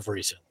 than we have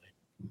recently.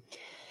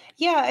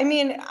 Yeah, I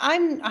mean,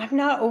 I'm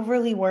not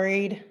overly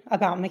worried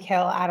about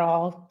Mikal at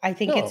all. I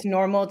think it's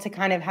normal to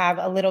kind of have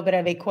a little bit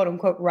of a quote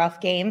unquote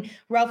rough game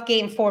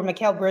for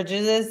Mikal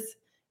Bridges'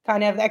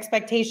 kind of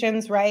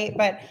expectations, right?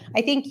 But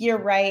I think you're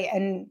right,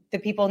 and the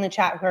people in the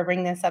chat who are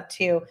bringing this up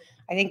too.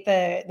 I think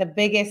the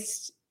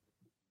biggest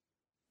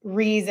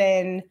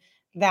reason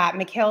that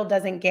Mikal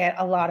doesn't get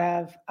a lot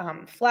of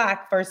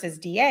flack versus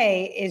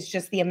DA is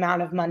just the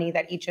amount of money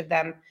that each of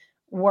them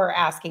were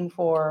asking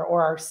for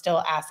or are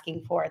still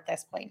asking for at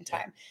this point in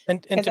time.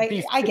 And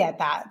I get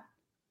that.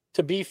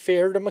 To be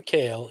fair to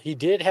Mikal, he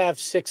did have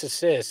 6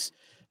 assists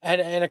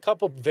and a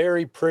couple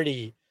very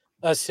pretty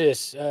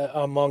assists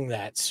among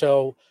that.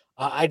 So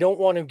I don't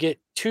want to get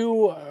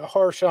too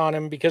harsh on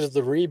him because of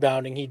the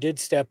rebounding. He did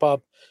step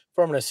up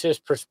from an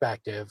assist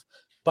perspective,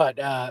 but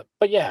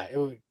yeah,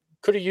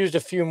 could have used a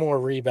few more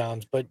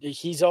rebounds, but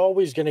he's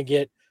always going to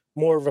get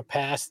more of a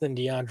pass than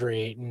DeAndre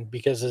Ayton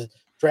because of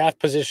draft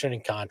position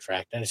and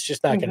contract, and it's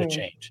just not going to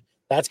change.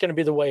 That's going to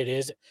be the way it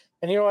is.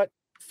 And you know what?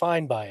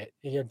 Fine by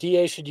it.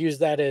 DA should use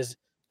that as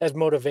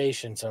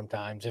motivation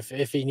sometimes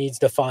if he needs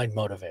to find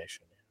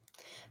motivation.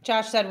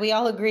 Josh said, we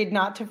all agreed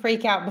not to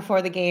freak out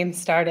before the game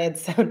started,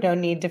 so no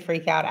need to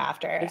freak out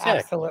after. Exactly.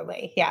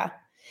 Absolutely. Yeah.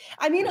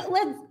 I mean,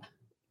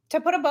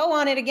 to put a bow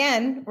on it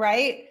again,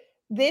 right?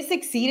 This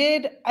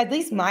exceeded at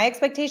least my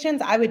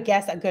expectations. I would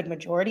guess a good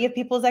majority of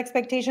people's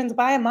expectations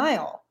by a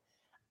mile.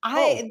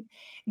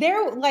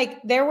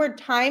 There were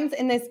times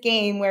in this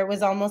game where it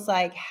was almost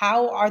like,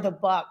 how are the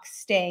Bucks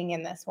staying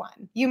in this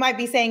one? You might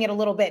be saying it a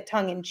little bit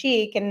tongue in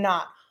cheek and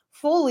not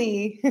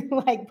fully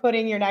like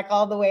putting your neck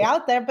all the way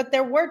out there. But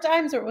there were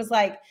times where it was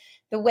like,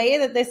 the way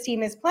that this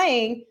team is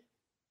playing,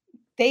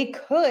 they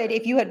could,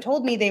 if you had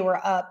told me they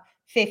were up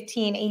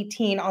 15,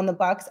 18 on the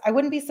Bucks, I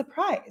wouldn't be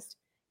surprised.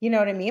 You know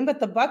what I mean?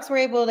 But the Bucks were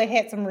able to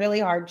hit some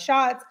really hard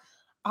shots.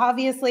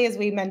 Obviously, as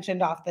we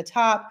mentioned off the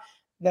top,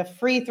 the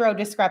free throw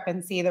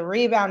discrepancy, the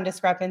rebound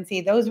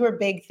discrepancy, those were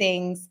big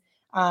things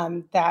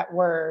that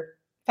were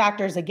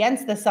factors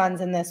against the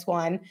Suns in this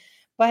one.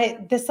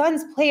 But the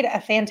Suns played a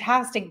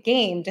fantastic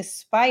game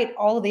despite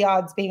all of the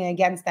odds being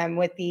against them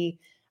with the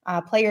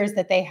players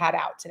that they had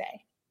out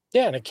today.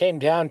 Yeah, and it came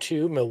down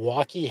to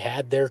Milwaukee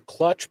had their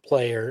clutch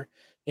player,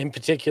 in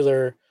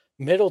particular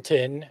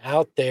Middleton,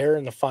 out there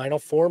in the final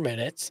 4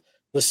 minutes.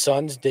 The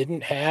Suns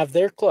didn't have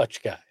their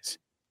clutch guys.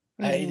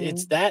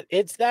 It's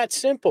that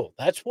simple.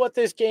 That's what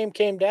this game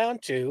came down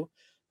to,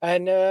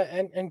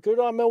 and good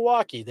on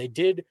Milwaukee. They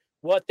did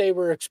what they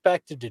were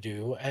expected to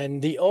do, and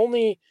the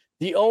only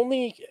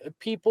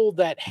people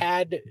that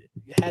had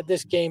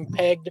this game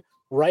pegged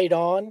right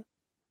on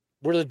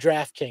were the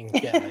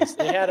DraftKings guys.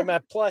 They had them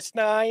at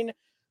 +9,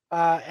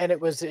 and it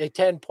was a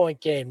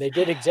 10-point game. They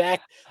did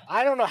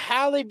I don't know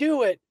how they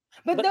do it,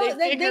 but they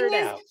figure it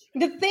out.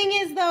 The thing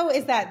is, though,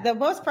 is that the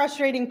most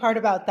frustrating part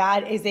about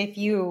that is if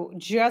you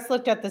just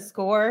looked at the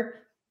score,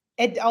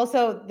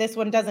 this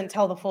one doesn't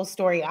tell the full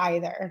story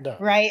either,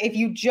 right? If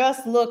you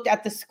just looked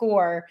at the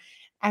score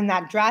and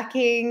that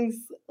DraftKings,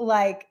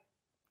 like,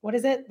 what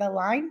is it? The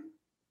line?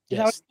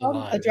 Yes, the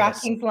line. The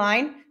DraftKings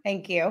line.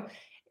 Thank you.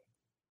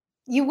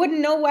 You wouldn't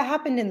know what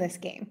happened in this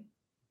game.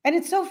 And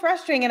it's so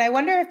frustrating. And I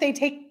wonder if they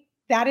take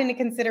that into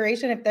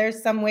consideration, if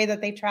there's some way that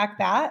they track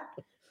that.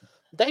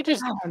 They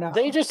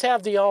just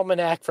have the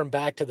almanac from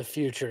Back to the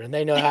Future, and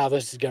they know how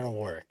this is going to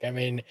work. I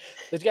mean,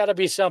 there's got to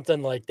be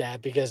something like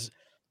that, because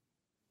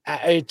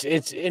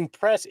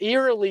it's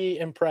eerily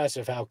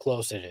impressive how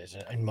close it is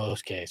in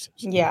most cases.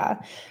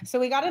 Yeah.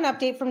 So we got an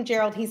update from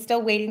Gerald. He's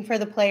still waiting for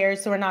the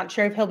players, so we're not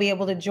sure if he'll be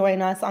able to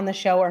join us on the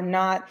show or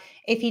not.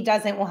 If he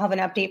doesn't, we'll have an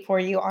update for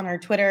you on our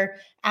Twitter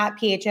at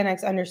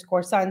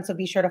 @PHNX_Sun. So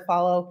be sure to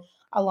follow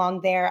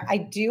along there. I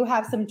do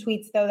have some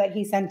tweets, though, that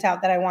he sent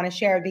out that I want to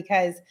share,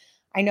 because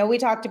I know we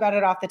talked about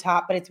it off the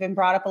top, but it's been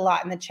brought up a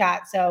lot in the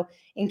chat. So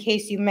in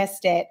case you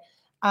missed it,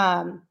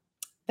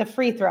 the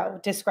free throw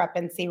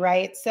discrepancy,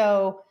 right?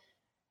 So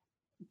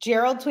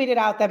Gerald tweeted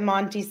out that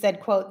Monty said,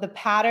 quote, "The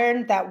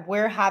pattern that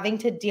we're having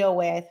to deal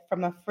with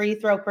from a free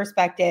throw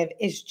perspective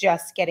is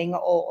just getting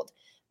old."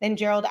 Then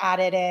Gerald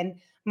added in,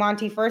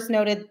 Monty first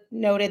noted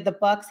the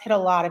Bucks hit a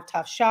lot of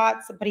tough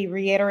shots, but he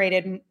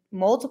reiterated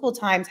multiple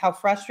times how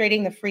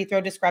frustrating the free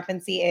throw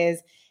discrepancy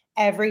is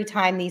every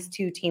time these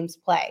two teams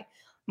play.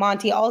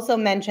 Monty also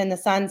mentioned the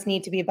Suns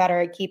need to be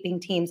better at keeping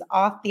teams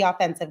off the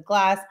offensive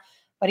glass,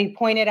 but he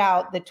pointed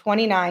out the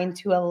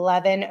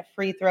 29-11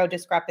 free throw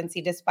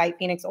discrepancy, despite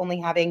Phoenix only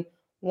having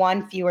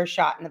one fewer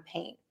shot in the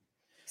paint.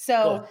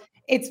 So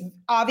it's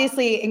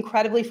obviously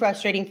incredibly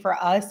frustrating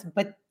for us,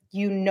 but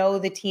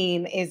the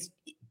team is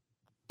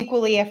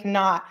equally, if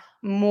not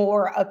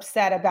more,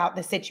 upset about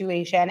the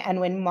situation.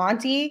 And when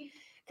Monty,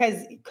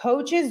 because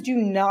coaches do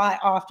not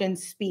often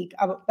speak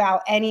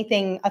about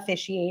anything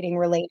officiating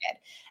related.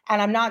 And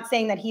I'm not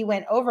saying that he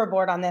went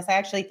overboard on this. I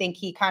actually think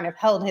he kind of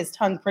held his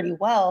tongue pretty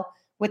well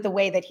with the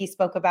way that he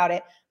spoke about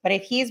it. But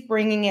if he's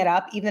bringing it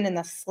up, even in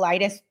the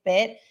slightest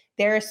bit,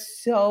 there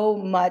is so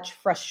much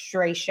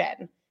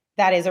frustration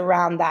that is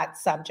around that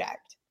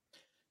subject.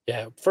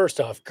 Yeah, first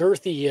off,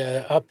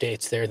 girthy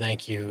updates there.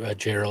 Thank you,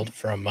 Gerald,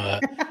 from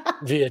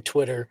via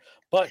Twitter.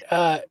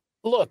 But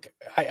look,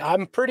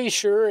 I'm pretty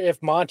sure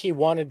if Monty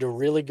wanted to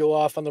really go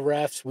off on the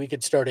refs, we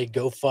could start a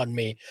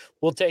GoFundMe.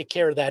 We'll take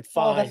care of that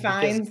fine. All the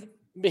fines.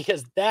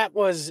 Because that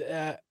was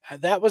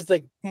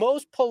the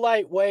most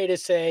polite way to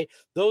say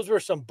those were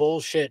some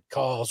bullshit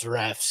calls,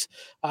 refs.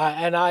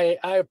 And I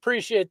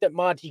appreciate that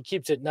Monty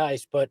keeps it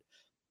nice, but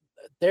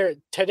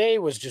today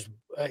was just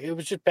it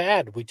was just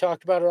bad. We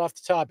talked about it off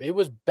the top. It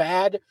was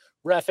bad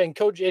reffing.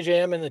 Coach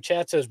AJM in the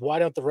chat says, "Why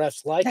don't the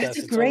refs like us?" That's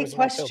a great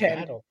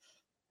question.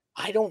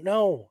 I don't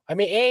know. I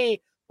mean, I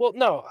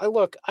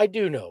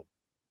do know.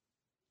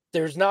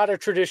 There's not a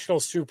traditional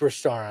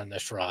superstar on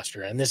this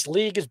roster, and this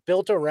league is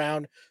built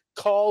around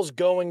calls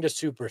going to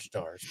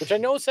superstars, which I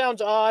know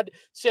sounds odd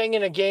saying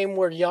in a game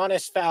where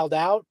Giannis fouled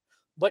out,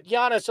 but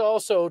Giannis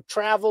also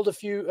traveled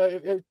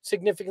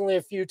significantly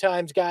a few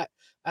times, got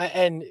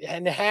and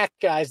hacked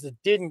guys that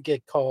didn't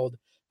get called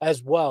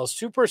as well.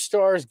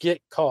 Superstars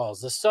get calls.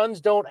 The Suns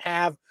don't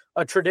have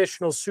a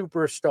traditional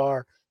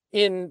superstar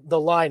in the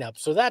lineup,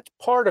 so that's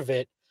part of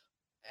it.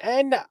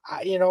 And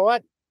you know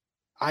what?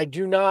 I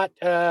do not,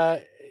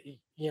 put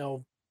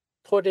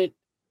it,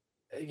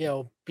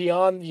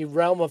 beyond the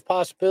realm of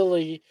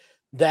possibility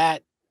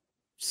that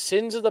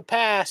sins of the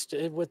past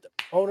with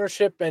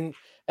ownership and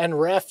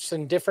refs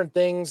and different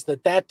things,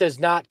 that does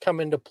not come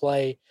into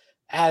play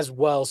as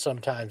well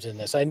sometimes in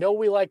this. I know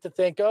we like to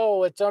think,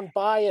 oh, it's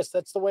unbiased.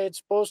 That's the way it's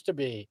supposed to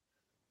be.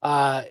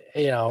 That's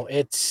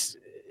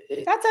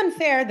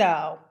unfair,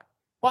 though.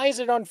 Why is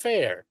it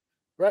unfair?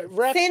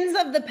 Refs, sins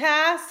of the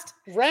past,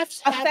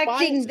 refs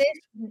affecting this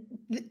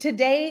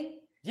today.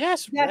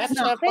 Yes, refs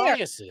have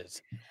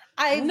biases.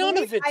 None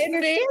of it's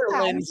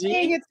fair,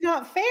 Lindsay. It's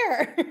not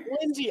fair.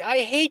 Lindsay, I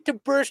hate to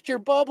burst your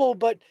bubble,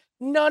 but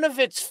none of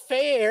it's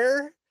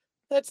fair.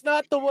 That's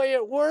not the way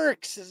it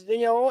works.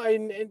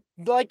 And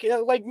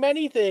like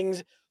many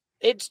things,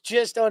 it's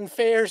just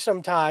unfair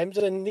sometimes.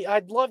 And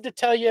I'd love to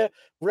tell you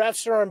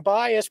refs are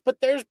unbiased,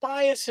 but there's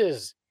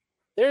biases.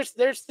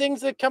 There's things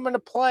that come into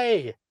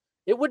play.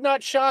 It would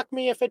not shock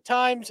me if at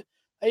times,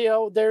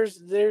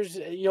 there's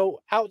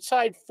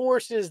outside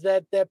forces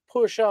that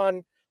push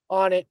on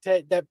it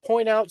that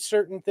point out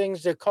certain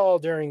things to call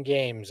during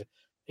games.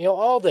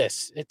 All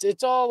this,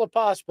 it's all a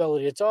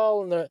possibility. It's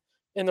all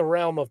in the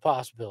realm of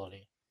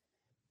possibility.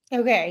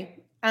 Okay.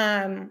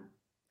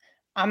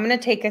 I'm going to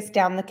take us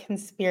down the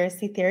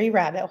conspiracy theory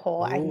rabbit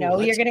hole. I know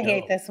you're going to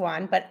hate this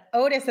one, but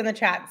Otis in the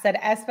chat said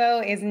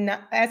Espo,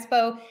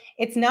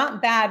 it's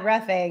not bad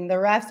reffing. The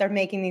refs are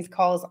making these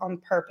calls on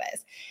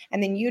purpose.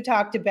 And then you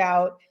talked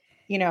about,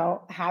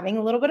 having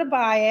a little bit of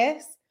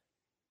bias.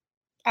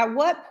 At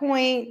what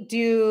point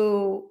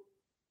do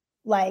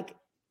like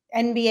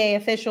NBA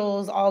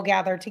officials all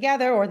gather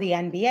together, or the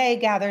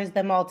NBA gathers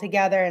them all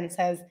together and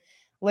says,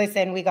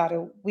 listen, we got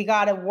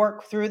to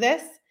work through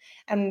this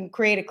and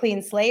create a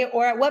clean slate?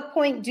 Or at what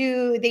point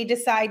do they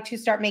decide to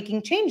start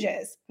making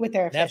changes with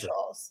their Never.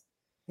 officials?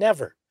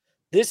 Never.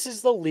 This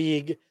is the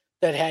league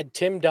that had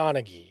Tim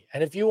Donaghy.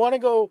 And if you want to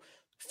go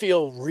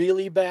feel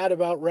really bad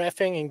about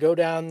reffing and go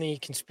down the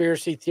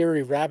conspiracy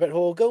theory rabbit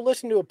hole, go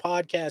listen to a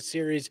podcast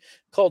series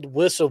called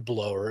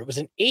Whistleblower. It was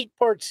an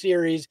 8-part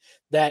series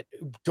that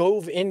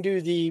dove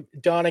into the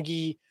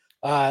Donaghy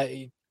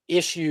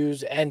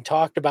issues and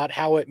talked about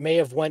how it may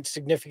have went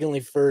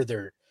significantly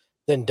further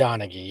than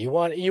Donaghy. You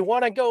want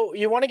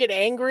to get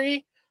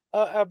angry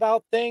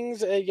about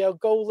things,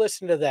 go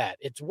listen to that.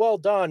 It's well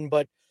done,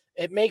 but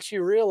it makes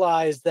you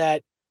realize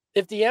that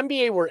if the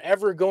NBA were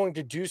ever going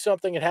to do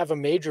something and have a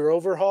major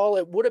overhaul,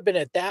 it would have been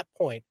at that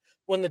point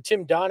when the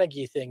Tim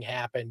Donaghy thing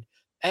happened.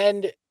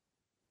 And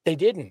they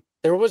didn't.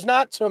 There was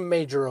not some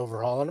major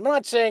overhaul. And I'm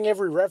not saying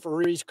every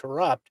referee is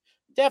corrupt.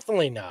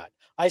 Definitely not.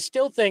 I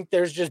still think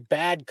there's just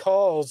bad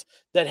calls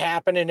that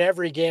happen in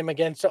every game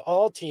against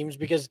all teams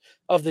because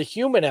of the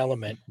human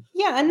element.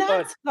 Yeah, and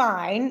that's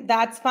fine.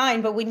 That's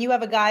fine. But when you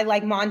have a guy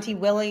like Monty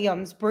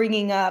Williams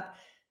bringing up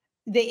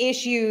the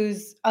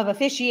issues of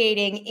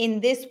officiating in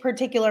this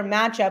particular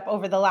matchup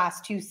over the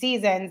last 2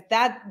 seasons,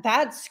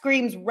 that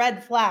screams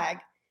red flag,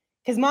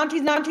 because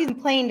Monty's not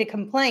playing to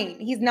complain.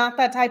 He's not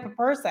that type of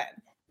person.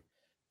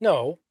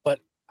 No, but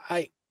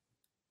I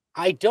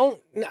don't.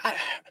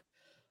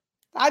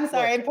 I'm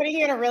sorry, I'm putting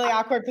you in a really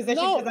awkward position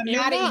because I'm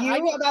mad at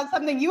you about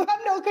something you have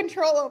no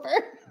control over.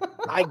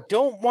 I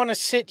don't want to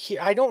sit here.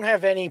 I don't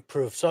have any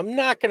proof, so I'm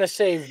not going to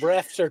say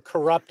refs are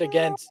corrupt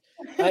against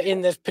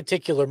in this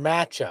particular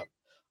matchup.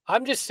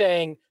 I'm just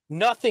saying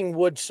nothing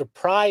would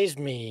surprise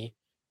me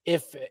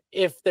if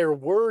there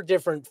were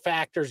different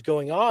factors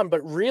going on.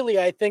 But really,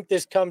 I think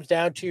this comes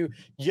down to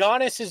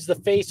Giannis is the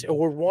face,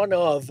 or one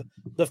of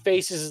the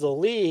faces of the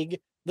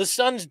league. The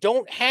Suns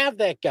don't have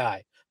that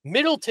guy.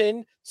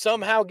 Middleton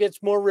somehow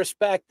gets more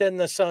respect than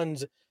the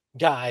Suns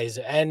guys,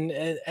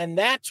 and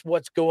that's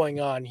what's going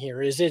on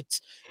here. Is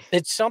it's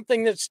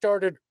something that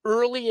started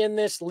early in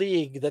this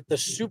league, that the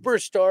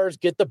superstars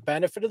get the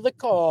benefit of the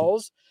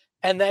calls,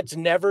 and that's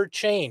never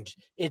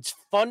changed. It's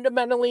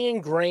fundamentally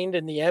ingrained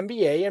in the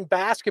NBA and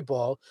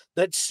basketball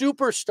that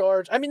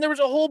superstars, I mean, there was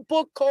a whole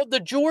book called The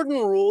Jordan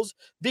Rules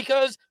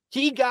because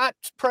he got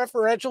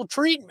preferential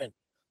treatment.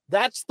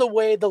 That's the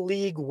way the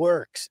league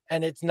works,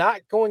 and it's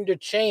not going to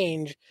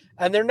change,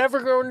 and they're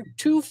never going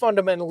to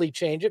fundamentally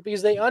change it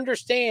because they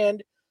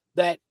understand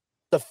that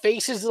the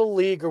faces of the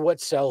league are what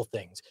sell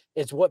things.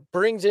 It's what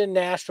brings in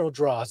national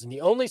draws, and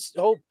the only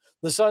hope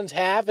the Suns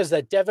have is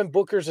that Devin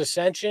Booker's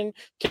ascension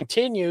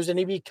continues and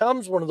he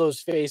becomes one of those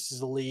faces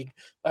of the league,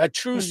 a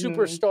true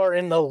superstar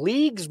in the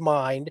league's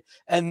mind,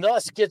 and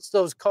thus gets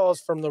those calls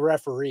from the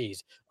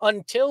referees.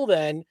 Until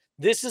then,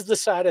 this is the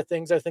side of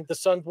things I think the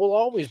Suns will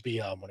always be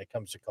on when it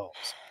comes to calls.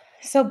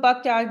 So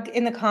Buckdog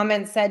in the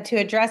comments said to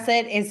address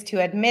it is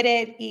to admit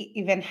it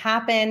even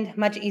happened.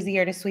 Much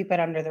easier to sweep it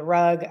under the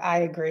rug. I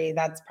agree.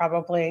 That's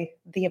probably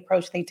the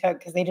approach they took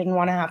because they didn't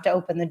want to have to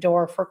open the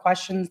door for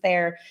questions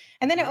there.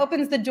 And then it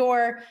opens the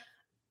door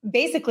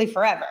basically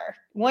forever.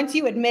 Once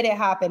you admit it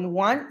happened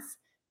once,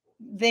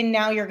 then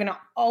now you're going to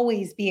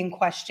always be in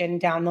question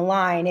down the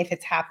line if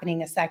it's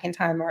happening a second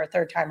time or a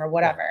third time or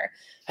whatever.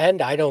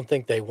 And I don't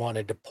think they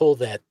wanted to pull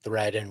that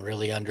thread and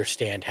really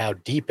understand how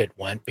deep it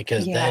went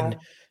because then,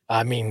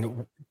 I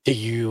mean, do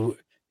you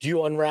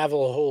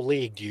unravel a whole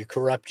league? Do you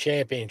corrupt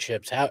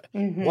championships?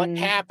 What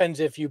happens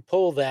if you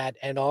pull that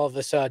and all of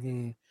a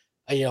sudden,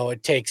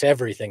 it takes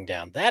everything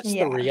down? That's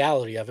the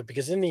reality of it,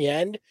 because in the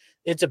end,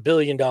 it's $1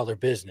 billion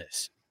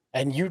business.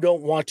 And you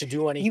don't want to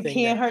do anything.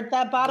 You can't hurt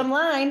that bottom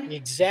line.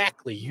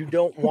 Exactly. You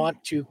don't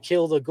want to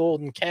kill the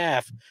golden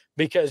calf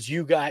because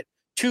you got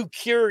too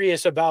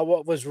curious about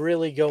what was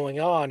really going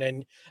on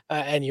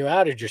and you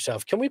outed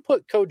yourself. Can we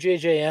put Code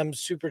JJM's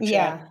super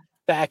chat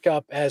back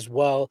up as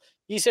well?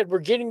 He said, we're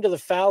getting to the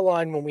foul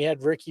line when we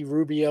had Ricky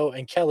Rubio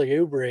and Kelly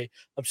Oubre.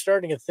 I'm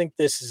starting to think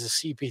this is a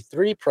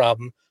CP3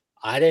 problem.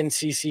 I didn't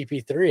see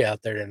CP3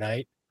 out there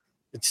tonight.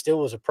 It still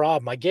was a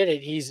problem. I get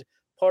it. He's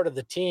part of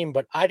the team,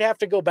 but I'd have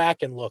to go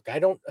back and look.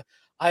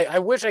 I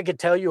wish I could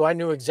tell you I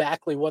knew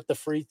exactly what the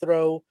free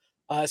throw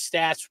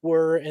stats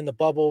were in the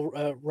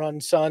bubble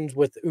run Suns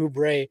with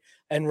Oubre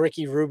and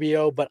Ricky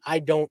Rubio, but I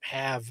don't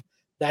have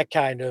that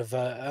kind of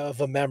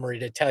a memory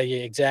to tell you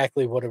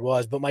exactly what it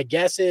was. But my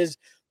guess is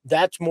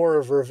that's more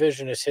of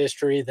revisionist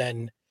history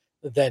than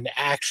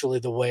actually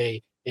the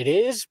way it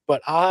is.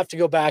 But I'll have to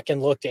go back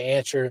and look to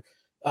answer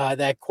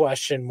that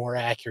question more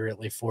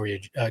accurately for you,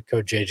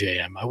 Code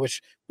JJM. I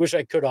wish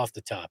I could off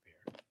the top here.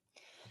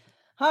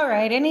 All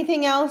right.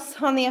 Anything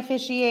else on the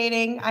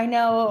officiating? I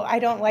know I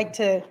don't like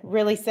to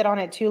really sit on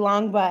it too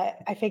long, but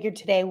I figured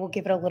today we'll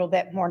give it a little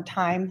bit more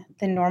time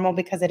than normal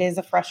because it is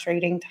a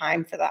frustrating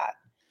time for that.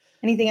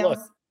 Anything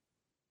else?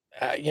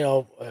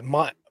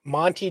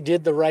 Monty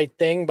did the right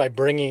thing by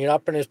bringing it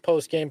up in his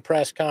post-game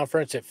press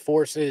conference. It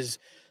forces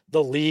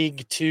the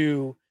league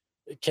to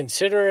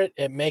consider it.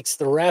 It makes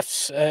the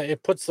refs,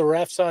 it puts the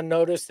refs on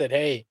notice that,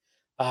 hey,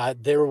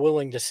 they're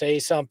willing to say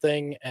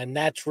something. And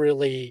that's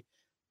really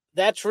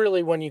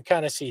when you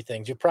kind of see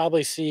things. You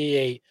probably see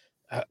a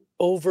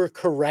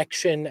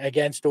overcorrection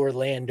against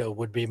Orlando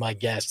would be my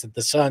guess, that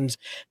the Suns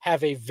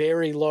have a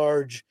very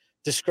large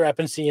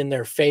discrepancy in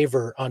their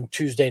favor on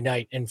Tuesday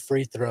night in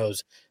free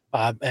throws.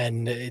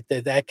 And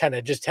that kind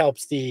of just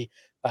helps the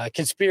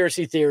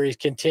conspiracy theories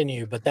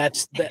continue. But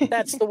that's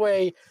the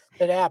way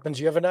it happens.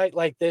 You have a night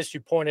like this, you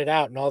point it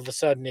out, and all of a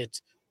sudden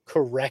it's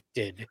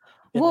corrected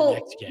in the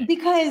next game.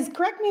 Because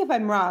correct me if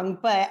I'm wrong,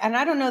 and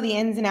I don't know the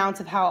ins and outs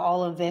of how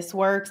all of this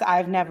works.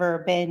 I've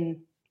never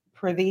been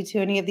privy to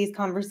any of these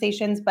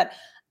conversations, but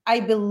I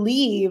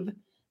believe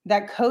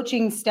that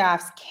coaching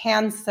staffs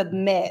can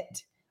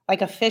submit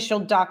like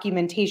official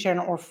documentation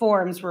or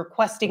forms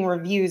requesting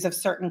reviews of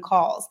certain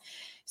calls.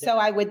 So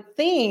I would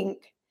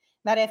think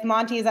that if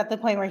Monty is at the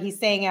point where he's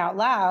saying out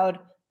loud,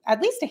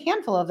 at least a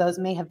handful of those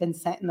may have been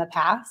sent in the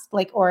past,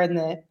 or in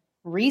the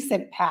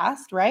recent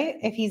past, right?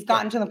 If he's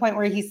gotten to the point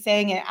where he's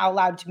saying it out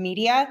loud to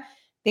media,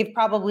 they've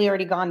probably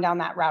already gone down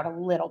that route a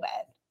little bit.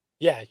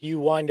 Yeah, you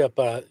wind up,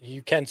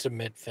 you can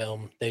submit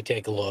film. They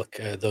take a look,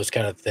 those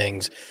kind of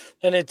things.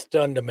 And it's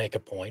done to make a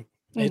point.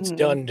 Mm-hmm. It's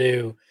done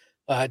to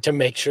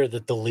make sure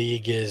that the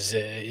league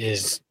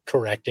is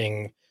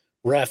correcting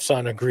refs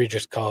on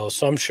egregious calls.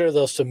 So I'm sure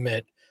they'll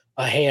submit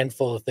a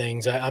handful of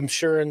things. I'm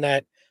sure in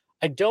that.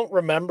 I don't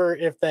remember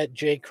if that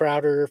Jay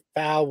Crowder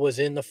foul was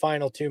in the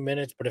final 2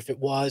 minutes, but if it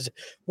was,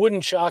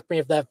 wouldn't shock me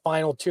if that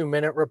final 2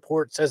 minute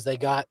report says they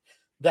got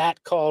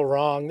that call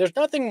wrong. There's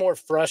nothing more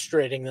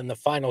frustrating than the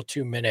final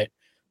 2 minute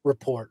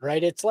report,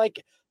 right? It's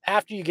like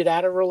after you get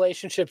out of a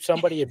relationship,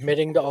 somebody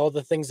admitting to all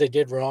the things they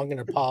did wrong and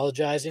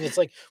apologizing. It's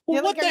like,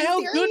 well, what the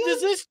hell good does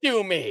this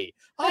do me?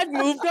 I've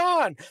moved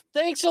on.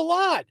 Thanks a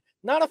lot.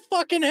 Not a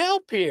fucking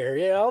help here.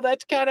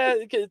 It's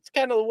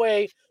kind of the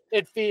way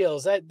it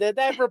feels.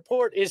 That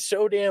report is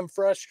so damn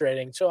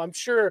frustrating. So I'm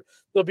sure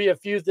there'll be a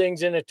few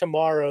things in it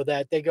tomorrow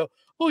that they go,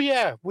 oh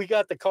yeah, we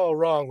got the call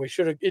wrong. It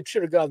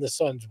should have gone the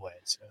Suns' way.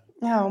 So.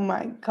 Oh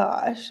my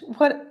gosh.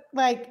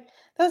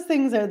 Those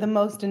things are the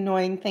most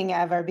annoying thing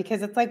ever,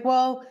 because it's like,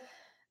 well,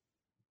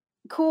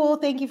 cool,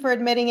 thank you for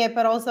admitting it,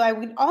 but also I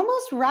would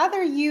almost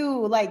rather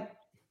you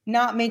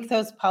not make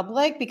those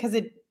public, because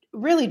it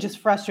really just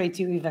frustrates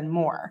you even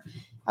more.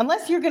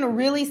 Unless you're going to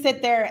really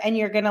sit there and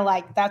you're going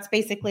to that's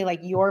basically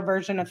your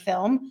version of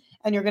film,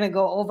 and you're going to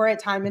go over it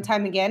time and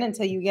time again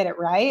until you get it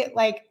right.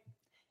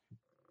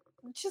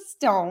 Just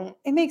don't.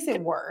 It makes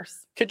it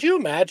worse. Could you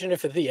imagine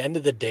if at the end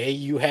of the day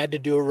you had to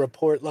do a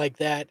report like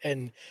that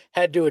and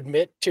had to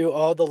admit to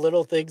all the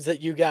little things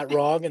that you got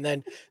wrong? And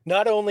then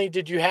not only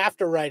did you have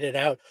to write it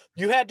out,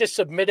 you had to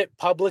submit it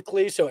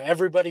publicly so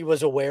everybody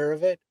was aware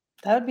of it?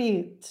 That would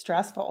be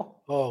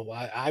stressful. Oh,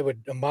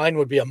 mine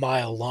would be a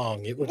mile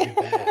long. It would be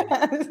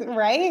bad.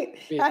 Right?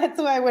 That's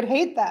why I would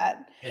hate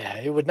that. Yeah,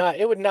 it would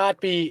not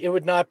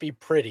be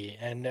pretty.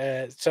 And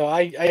so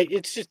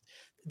it's just,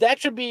 that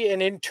should be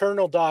an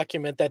internal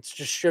document that's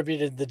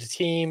distributed to the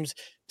teams,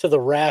 to the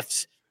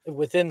refs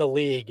within the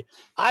league.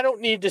 I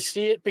don't need to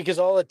see it, because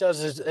all it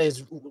does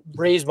is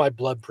raise my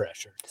blood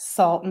pressure.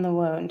 Salt in the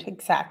wound.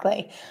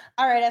 Exactly.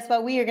 All right,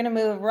 Espo, we are going to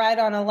move right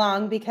on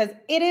along, because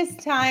it is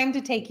time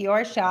to take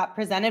your shot,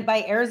 presented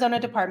by Arizona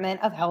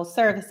Department of Health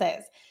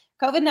Services.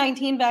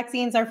 COVID-19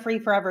 vaccines are free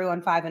for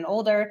everyone 5 and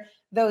older.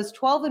 Those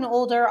 12 and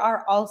older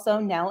are also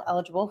now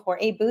eligible for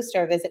a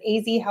booster. Visit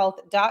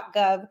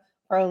azhealth.gov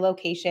for a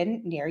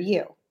location near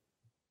you.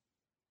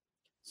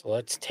 So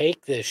let's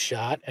take this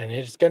shot, and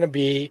it's going to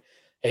be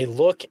a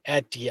look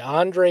at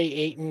DeAndre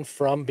Ayton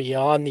from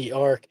beyond the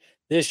arc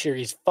this year.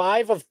 He's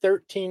 5 of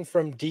 13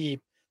 from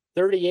deep,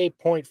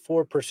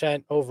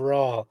 38.4%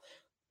 overall.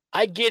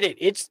 I get it.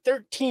 It's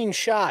 13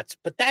 shots,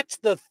 but that's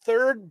the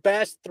third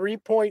best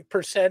three-point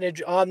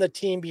percentage on the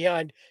team,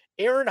 behind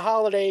Aaron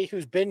Holiday,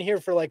 who's been here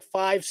for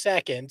 5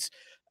 seconds,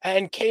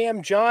 and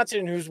Cam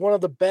Johnson, who's one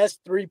of the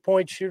best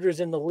three-point shooters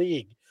in the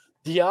league.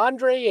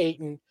 DeAndre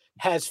Ayton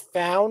has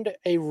found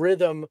a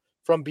rhythm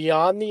from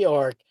beyond the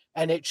arc,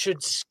 and it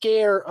should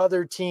scare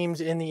other teams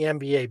in the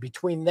NBA.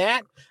 Between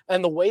that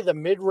and the way the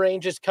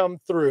mid-range has come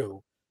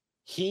through,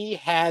 he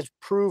has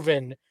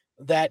proven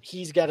that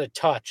he's got a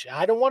touch.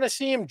 I don't want to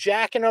see him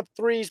jacking up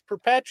threes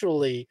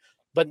perpetually,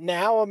 but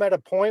now I'm at a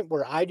point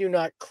where I do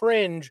not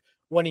cringe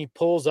when he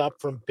pulls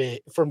up from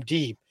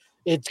deep.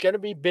 It's going to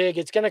be big.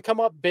 It's going to come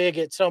up big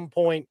at some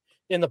point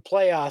in the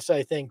playoffs,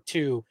 I think,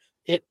 too.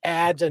 It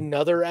adds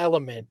another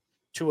element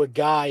to a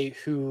guy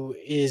who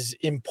is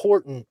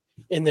important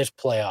in this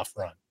playoff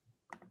run.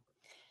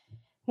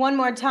 One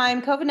more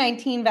time,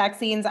 COVID-19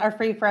 vaccines are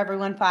free for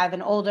everyone 5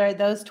 and older.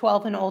 Those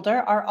 12 and older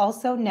are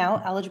also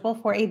now eligible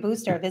for a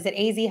booster. Visit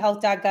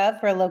azhealth.gov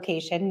for a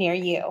location near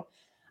you.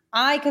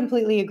 I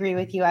completely agree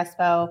with you,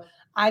 Espo.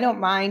 I don't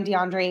mind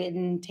DeAndre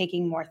Ayton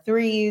taking more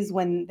threes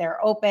when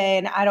they're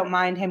open. I don't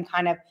mind him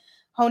kind of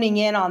honing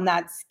in on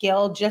that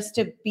skill just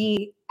to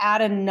be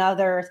add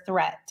another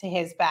threat to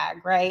his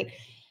bag, right?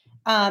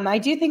 I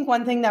do think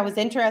one thing that was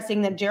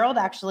interesting that Gerald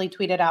actually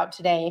tweeted out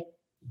today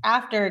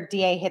after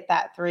DA hit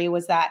that three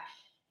was that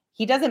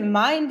he doesn't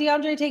mind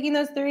DeAndre taking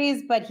those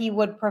threes, but he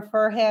would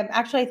prefer him.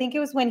 Actually, I think it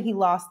was when he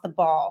lost the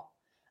ball.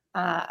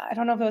 I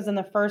don't know if it was in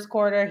the first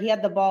quarter. He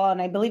had the ball,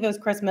 and I believe it was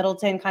Chris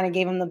Middleton kind of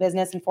gave him the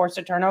business and forced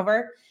a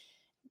turnover.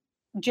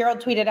 Gerald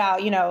tweeted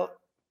out,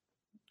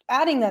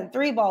 adding that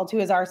three ball to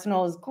his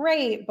arsenal is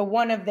great, but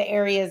one of the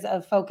areas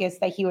of focus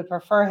that he would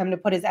prefer him to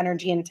put his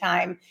energy and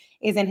time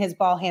is in his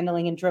ball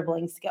handling and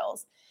dribbling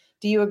skills.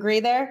 Do you agree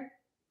there?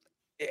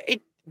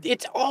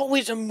 It's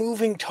always a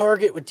moving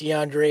target with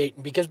DeAndre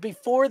Ayton, because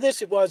before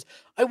this it was,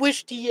 I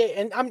wish DA,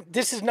 and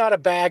this is not a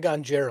bag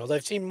on Gerald.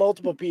 I've seen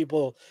multiple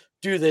people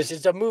do this.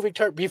 It's a moving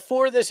target.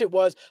 Before this it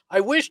was, I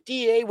wish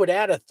DA would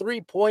add a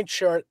 3-point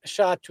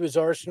shot to his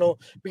arsenal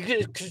because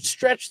it could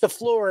stretch the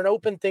floor and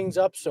open things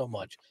up so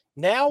much.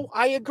 Now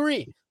I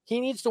agree. He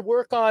needs to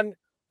work on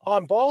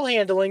ball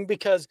handling,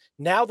 because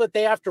now that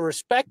they have to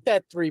respect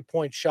that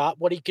 3-point shot,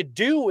 what he could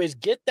do is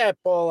get that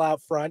ball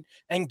out front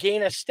and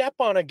gain a step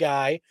on a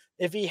guy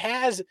if he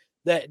has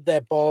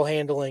that ball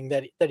handling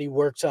that he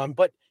works on.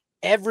 But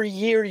every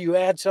year you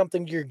add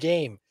something to your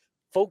game.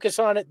 Focus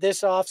on it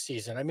this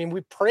offseason. I mean,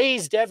 we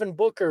praise Devin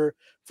Booker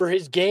for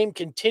his game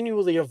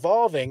continually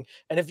evolving.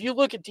 And if you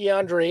look at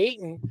DeAndre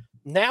Ayton,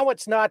 now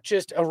it's not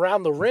just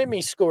around the rim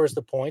he scores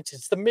the points.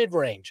 It's the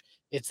mid-range.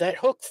 It's that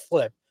hook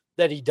flip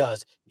that he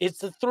does. It's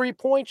the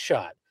 3-point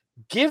shot.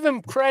 Give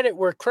him credit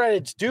where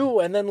credit's due,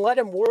 and then let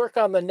him work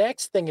on the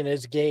next thing in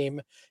his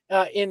game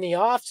in the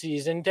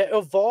offseason to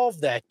evolve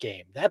that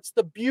game. That's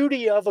the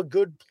beauty of a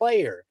good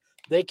player.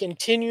 They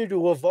continue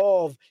to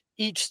evolve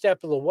each step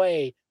of the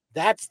way.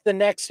 That's the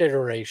next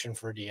iteration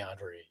for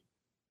DeAndre.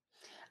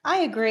 I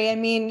agree. I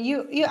mean,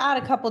 you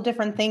add a couple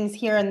different things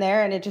here and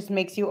there, and it just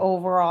makes you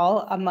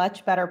overall a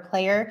much better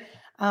player.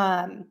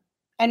 And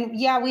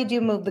yeah, we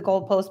do move the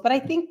goalpost, but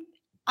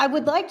I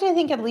would like to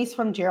think, at least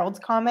from Gerald's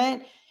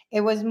comment,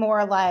 it was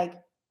more like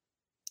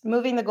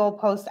moving the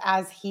goalpost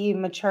as he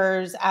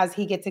matures, as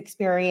he gets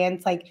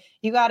experience. Like,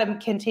 you got to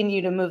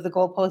continue to move the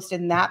goalpost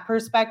in that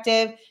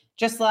perspective,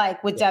 just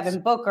like with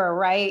Devin Booker,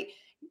 right?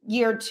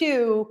 Year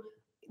 2,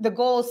 the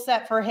goals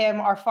set for him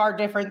are far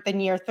different than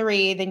year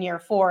 3, than year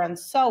 4, and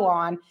so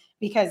on.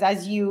 Because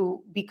as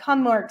you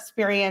become more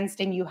experienced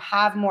and you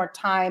have more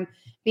time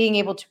being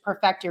able to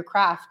perfect your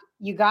craft,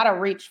 you got to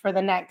reach for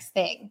the next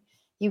thing.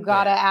 You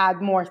got to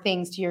add more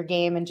things to your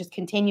game and just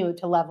continue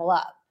to level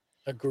up.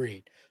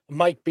 Agreed.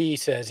 Mike B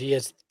says he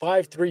has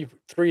 5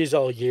 threes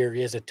all year.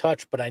 He has a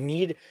touch, but I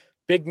need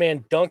big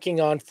man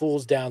dunking on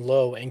fools down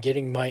low and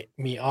getting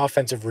me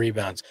offensive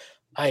rebounds.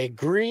 I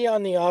agree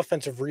on the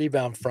offensive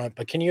rebound front,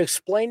 but can you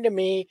explain to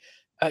me,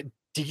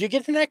 do you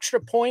get an extra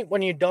point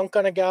when you dunk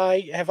on a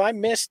guy? Have I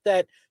missed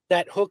that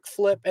hook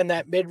flip and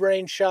that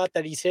mid-range shot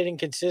that he's hitting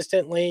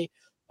consistently?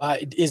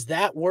 Is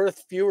that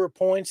worth fewer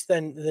points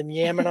than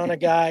yamming on a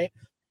guy?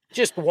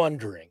 Just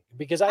wondering,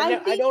 because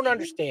I don't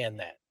understand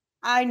that.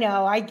 I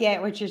know. I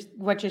get what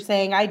you're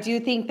saying. I do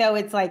think, though,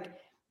 it's like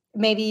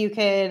maybe you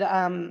could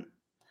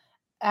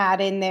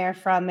add in there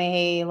from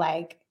a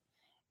like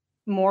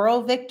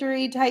moral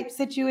victory type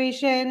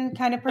situation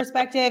kind of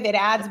perspective. It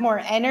adds more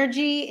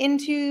energy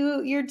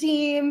into your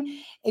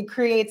team. It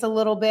creates a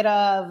little bit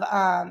of,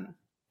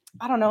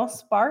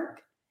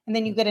 spark. And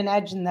then you get an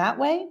edge in that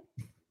way.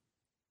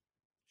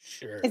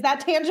 Sure. Is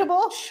that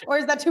tangible, or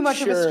is that too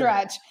much of a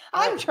stretch?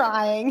 I'm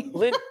trying.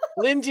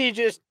 Lindsay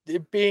just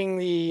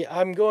being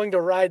I'm going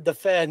to ride the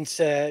fence.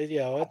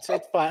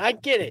 It's fine. I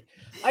get it.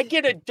 I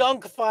get it.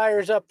 Dunk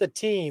fires up the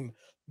team,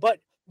 but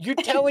you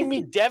telling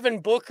me Devin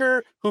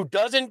Booker, who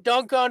doesn't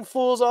dunk on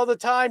fools all the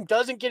time,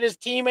 doesn't get his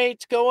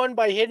teammates going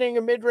by hitting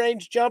a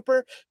mid-range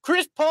jumper?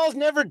 Chris Paul's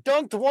never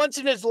dunked once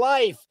in his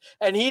life,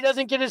 and he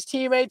doesn't get his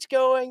teammates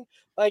going.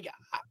 Like,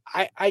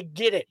 I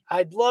get it.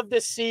 I'd love to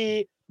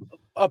see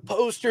a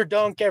poster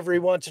dunk every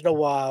once in a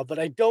while, but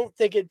I don't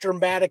think it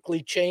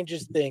dramatically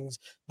changes things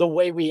the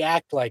way we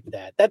act like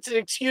that. That's an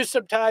excuse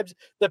sometimes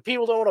that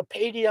people don't want to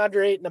pay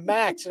DeAndre Ayton the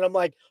max. And I'm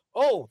like,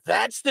 oh,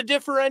 that's the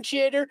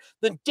differentiator?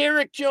 Then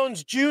Derrick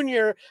Jones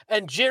Jr.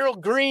 and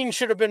Gerald Green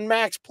should have been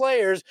max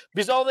players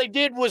because all they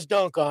did was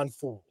dunk on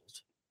fools.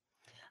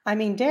 I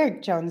mean,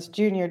 Derrick Jones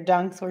Jr.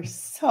 dunks were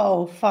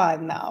so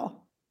fun, though.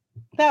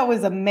 That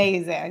was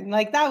amazing.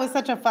 Like, that was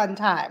such a fun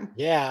time.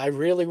 Yeah, I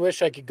really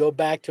wish I could go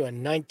back to a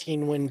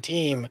 19-win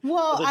team with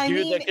a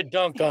dude that could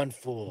dunk on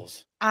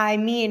fools. I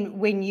mean,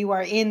 when you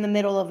are in the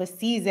middle of a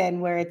season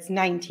where it's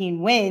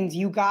 19 wins,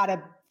 you got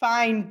to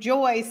find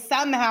joy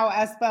somehow,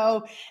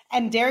 Espo.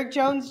 And Derrick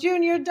Jones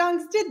Jr.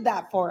 dunks did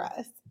that for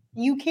us.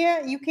 You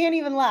can't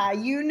even lie.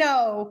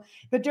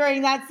 But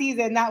during that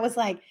season, that was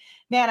like,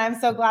 man, I'm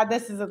so glad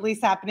this is at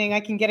least happening.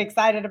 I can get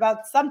excited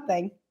about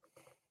something.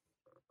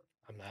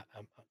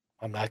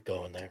 I'm not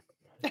going there.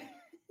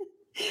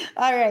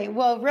 All right.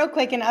 Well, real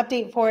quick, an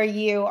update for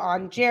you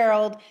on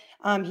Gerald.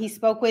 He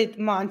spoke with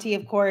Monty,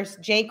 of course,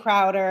 Jay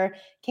Crowder,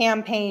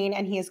 Cam Payne,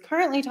 and he is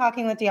currently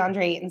talking with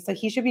DeAndre Ayton. So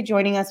he should be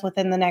joining us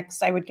within the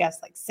next, I would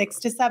guess, like 6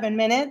 to 7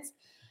 minutes.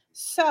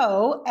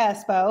 So,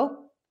 Espo,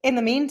 in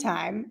the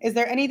meantime, is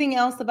there anything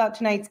else about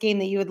tonight's game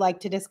that you would like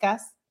to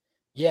discuss?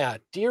 Yeah,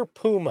 dear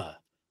Puma,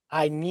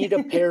 I need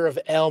a pair of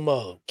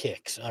Elmo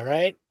kicks, all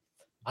right?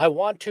 I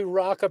want to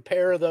rock a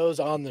pair of those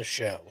on the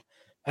show.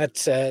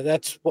 That's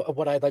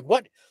what I'd like.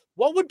 What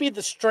would be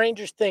the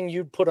strangest thing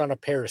you'd put on a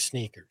pair of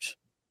sneakers?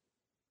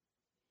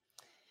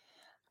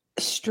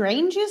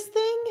 Strangest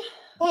thing?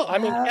 Well, I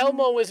mean,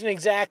 Elmo isn't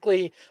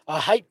exactly a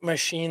hype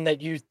machine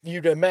that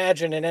you'd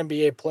imagine an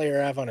NBA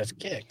player have on his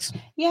kicks.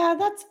 Yeah,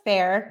 that's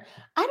fair.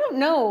 I don't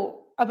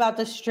know about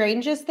the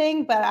strangest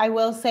thing, but I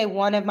will say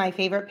one of my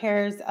favorite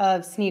pairs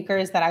of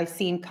sneakers that I've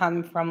seen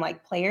come from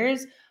like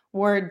players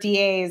were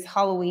DA's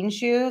Halloween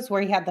shoes,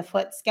 where he had the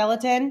foot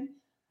skeleton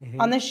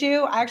on the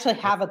shoe. I actually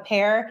have a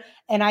pair,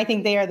 and I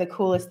think they are the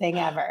coolest thing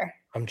ever.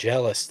 I'm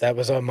jealous. That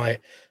was on my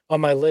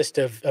list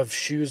of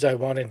shoes I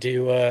wanted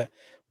to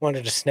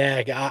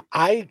snag.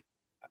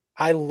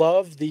 I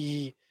love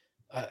the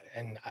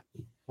and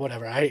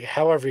whatever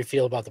however you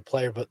feel about the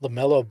player, but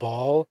LaMelo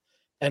Ball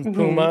and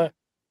Puma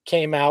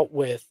came out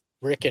with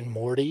Rick and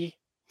Morty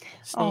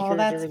sneakers. Oh,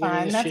 that's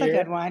fun. That's a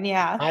good one.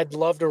 Yeah. I'd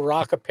love to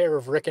rock a pair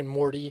of Rick and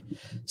Morty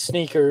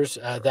sneakers.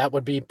 That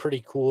would be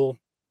pretty cool.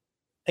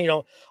 You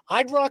know,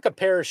 I'd rock a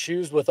pair of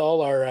shoes with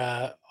all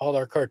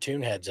our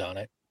cartoon heads on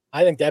it.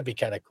 I think that'd be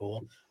kind of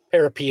cool.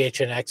 Pair of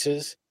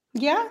PHNXs.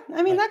 Yeah,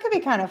 I mean, that could be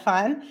kind of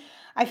fun.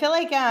 I feel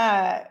like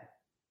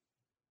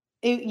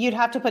you'd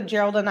have to put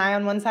Gerald and I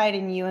on one side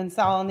and you and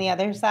Saul on the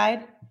other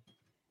side.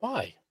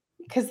 Why?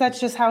 Because that's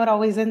just how it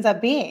always ends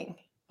up being.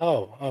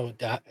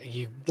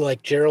 You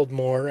like Gerald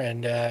more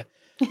and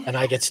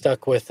I get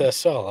stuck with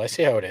Saul. I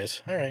see how it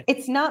is. All right.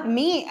 It's not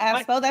me,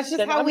 Espo. That's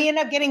just how we end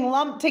up getting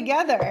lumped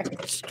together.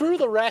 Screw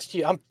the rest of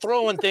you. I'm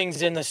throwing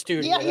things in the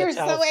studio. Yeah, you're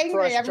so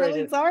angry. I'm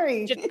really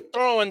sorry. Just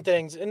throwing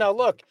things. No,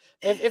 look,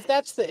 if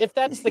that's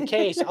the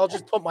case, I'll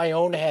just put my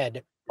own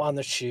head on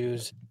the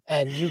shoes,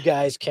 and you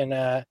guys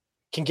can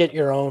get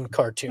your own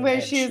cartoon. Wear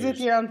shoes with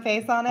your own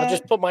face on it. I'll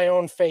just put my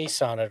own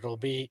face on it. It'll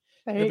be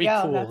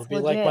cool. It'll be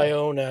like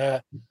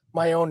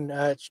my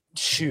own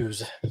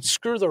shoes.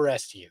 Screw the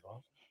rest of you.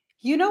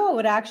 You know what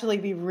would actually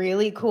be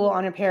really cool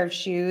on a pair of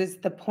shoes?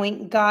 The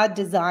Point God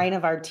design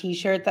of our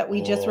t-shirt that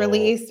we just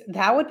released.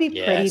 That would be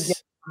pretty big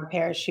on a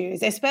pair of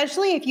shoes,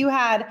 especially if you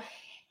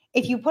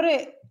put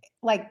it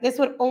like this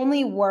would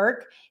only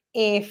work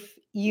if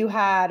you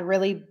had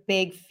really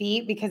big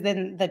feet, because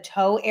then the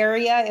toe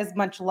area is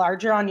much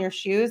larger on your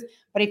shoes.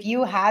 But if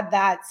you had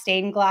that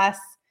stained glass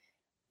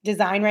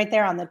design right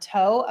there on the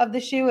toe of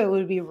the shoe, it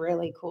would be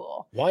really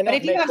cool. Why not?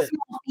 But if you have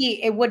small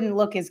feet, it wouldn't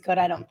look as good,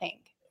 I don't think.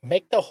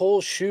 Make the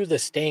whole shoe the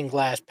stained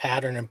glass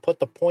pattern and put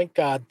the Point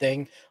God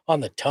thing on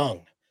the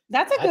tongue.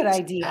 That's a good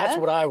idea. That's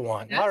what I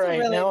want. That's all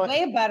right, a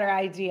way better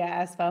idea,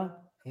 Espo.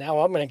 Now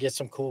I'm going to get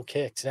some cool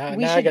kicks. Now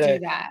I got to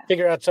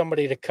figure out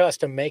somebody to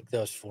custom make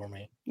those for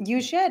me.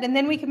 You should, and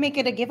then we can make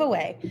it a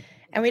giveaway.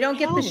 And we don't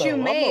get the shoe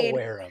made. I'm gonna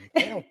wear them.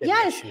 I don't get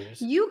yes,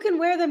 shoes. You can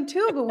wear them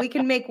too, but we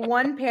can make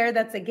one pair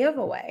that's a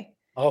giveaway.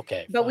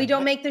 Okay. But we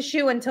don't make the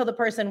shoe until the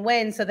person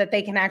wins so that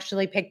they can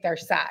actually pick their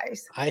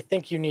size. I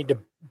think you need to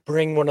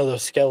bring one of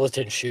those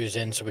skeleton shoes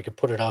in so we can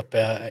put it up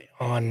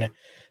on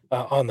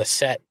the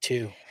set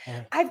too.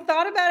 I've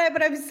thought about it,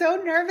 but I'm so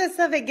nervous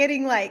of it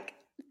getting like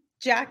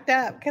jacked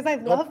up because I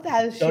love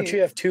that shoe. Don't you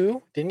have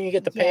two? Didn't you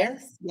get the pair?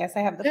 Yes, I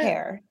have the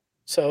pair.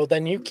 So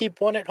then you keep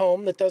one at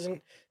home that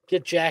doesn't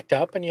get jacked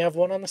up and you have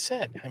one on the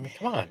set. I mean,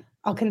 come on.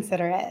 I'll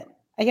consider it.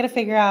 I got to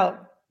figure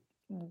out.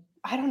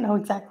 I don't know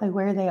exactly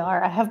where they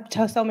are. I have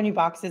so many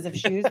boxes of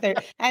shoes there,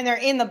 and they're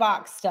in the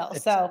box still.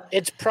 So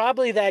it's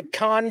probably that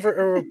Converse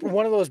or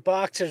one of those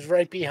boxes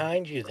right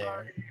behind you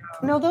there.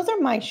 No, those are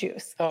my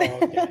shoes. Oh,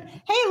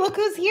 okay. Hey, look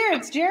who's here.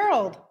 It's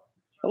Gerald.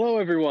 Hello,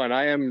 everyone.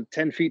 I am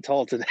 10 feet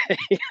tall today.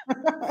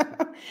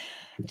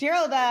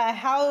 Gerald,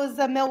 how's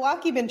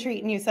Milwaukee been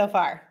treating you so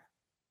far?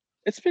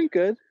 It's been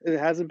good. It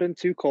hasn't been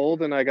too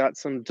cold, and I got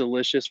some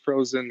delicious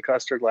frozen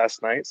custard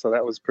last night, so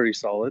that was pretty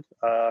solid.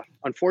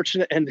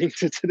 Unfortunate ending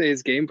to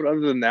today's game, but other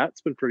than that,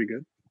 it's been pretty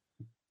good.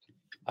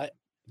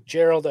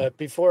 Gerald,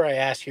 before I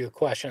ask you a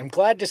question, I'm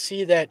glad to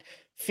see that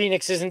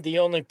Phoenix isn't the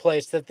only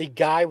place that the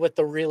guy with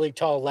the really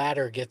tall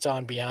ladder gets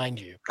on behind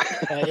you.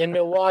 In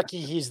Milwaukee,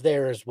 he's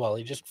there as well.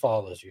 He just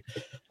follows you.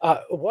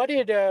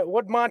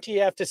 What Monty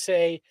have to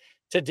say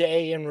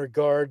today in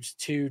regards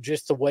to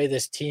just the way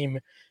this team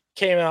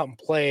came out and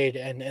played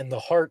and the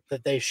heart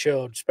that they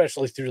showed,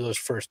 especially through those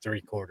first three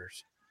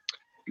quarters?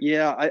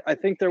 Yeah, I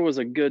think there was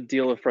a good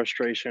deal of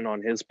frustration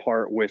on his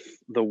part with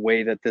the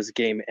way that this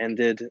game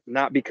ended,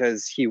 not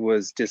because he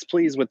was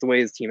displeased with the way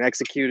his team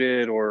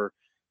executed or,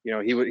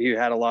 he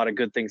had a lot of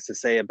good things to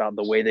say about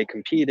the way they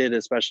competed,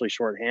 especially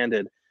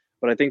shorthanded.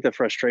 But I think the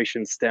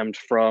frustration stemmed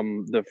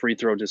from the free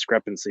throw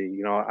discrepancy.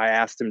 I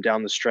asked him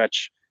down the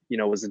stretch,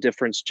 was the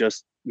difference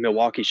just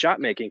Milwaukee shot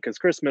making? Because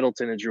Chris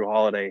Middleton and Jrue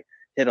Holiday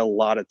hit a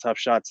lot of tough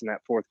shots in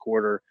that fourth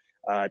quarter.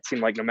 It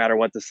seemed like no matter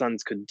what the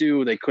Suns could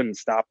do, they couldn't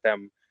stop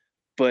them.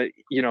 But,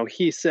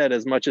 he said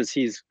as much as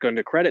he's going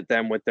to credit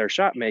them with their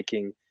shot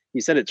making,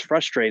 he said it's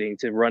frustrating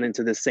to run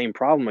into this same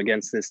problem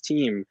against this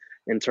team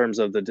in terms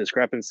of the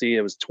discrepancy.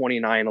 It was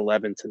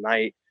 29-11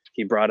 tonight.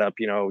 He brought up,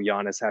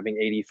 Giannis having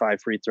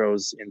 85 free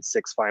throws in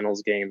 6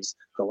 finals games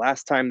the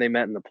last time they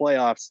met in the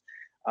playoffs.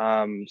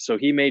 So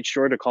he made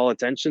sure to call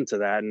attention to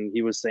that. And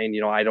he was saying,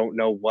 I don't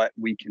know what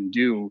we can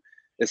do,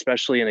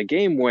 especially in a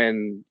game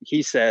when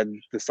he said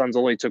the Suns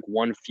only took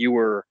 1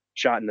 fewer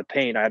shot in the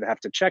paint. I'd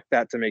have to check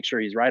that to make sure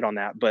he's right on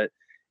that. But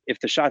if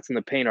the shots in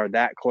the paint are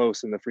that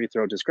close and the free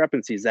throw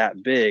discrepancy is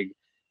that big,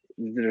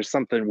 there's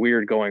something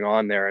weird going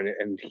on there.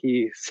 And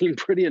he seemed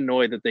pretty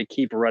annoyed that they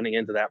keep running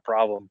into that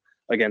problem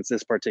against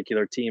this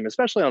particular team,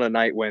 especially on a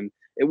night when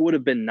it would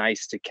have been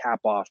nice to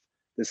cap off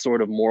this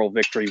sort of moral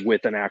victory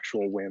with an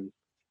actual win.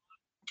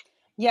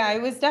 Yeah,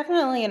 it was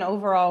definitely an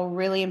overall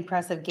really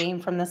impressive game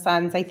from the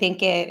Suns. I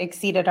think it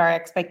exceeded our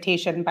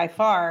expectation by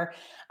far.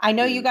 I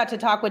know you got to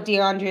talk with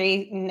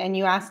DeAndre and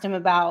you asked him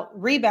about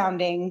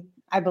rebounding,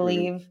 I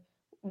believe.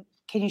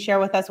 Can you share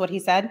with us what he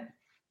said?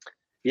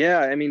 Yeah,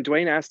 I mean,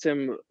 Dwayne asked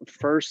him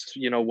first,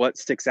 what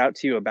sticks out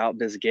to you about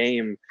this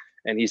game?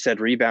 And he said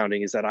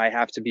rebounding. He said, I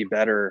have to be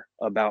better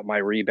about my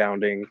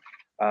rebounding.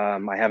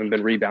 I haven't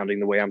been rebounding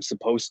the way I'm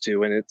supposed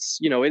to. And it's,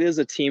 it is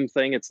a team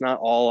thing. It's not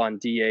all on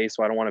DA.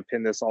 So I don't want to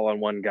pin this all on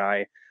one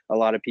guy. A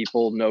lot of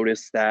people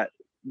notice that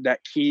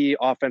key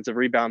offensive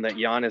rebound that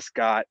Giannis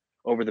got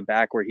over the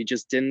back where he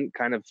just didn't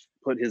kind of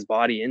put his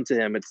body into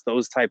him. It's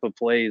those type of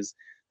plays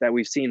that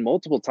we've seen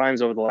multiple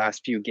times over the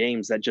last few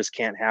games that just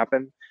can't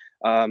happen.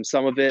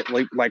 Some of it,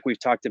 like we've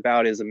talked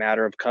about, is a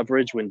matter of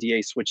coverage when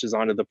DA switches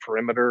onto the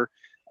perimeter.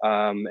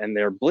 And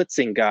they're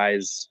blitzing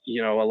guys,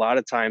 a lot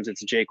of times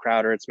it's Jay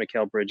Crowder, it's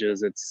Mikal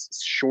Bridges,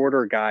 it's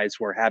shorter guys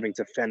who are having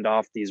to fend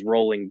off these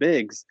rolling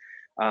bigs.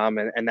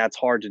 And that's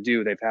hard to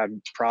do. They've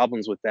had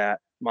problems with that.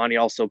 Monty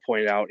also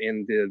pointed out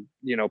in the,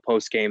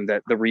 post game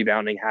that the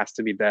rebounding has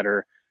to be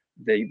better.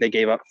 They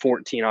gave up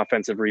 14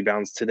 offensive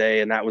rebounds today,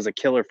 and that was a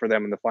killer for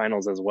them in the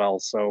finals as well.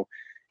 So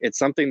it's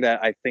something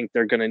that I think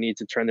they're going to need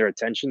to turn their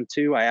attention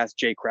to. I asked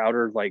Jay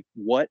Crowder,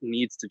 what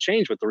needs to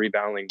change with the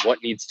rebounding?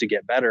 What needs to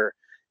get better?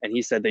 And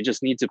he said they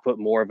just need to put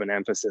more of an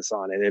emphasis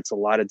on it. It's a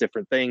lot of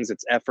different things.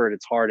 It's effort,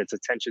 it's hard, it's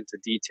attention to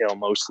detail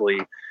mostly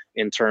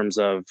in terms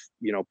of,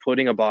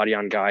 putting a body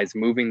on guys,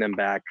 moving them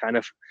back, kind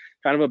of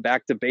a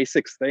back to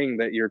basics thing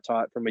that you're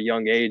taught from a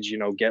young age,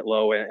 get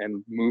low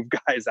and move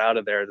guys out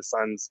of there. The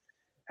Suns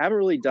haven't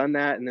really done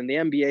that. And in the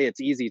NBA,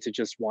 it's easy to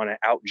just want to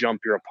out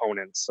jump your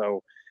opponents.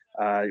 So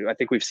I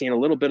think we've seen a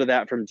little bit of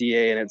that from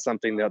DA, and it's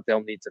something that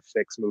they'll need to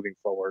fix moving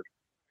forward.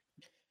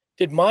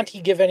 Did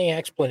Monty give any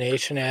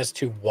explanation as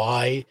to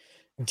why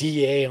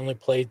DA only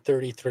played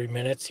 33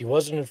 minutes? He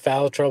wasn't in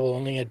foul trouble,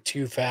 only had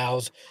 2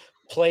 fouls.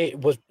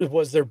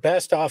 Was their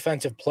best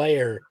offensive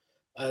player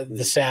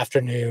this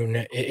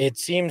afternoon. It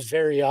seems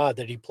very odd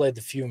that he played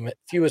the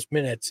fewest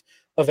minutes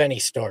of any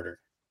starter.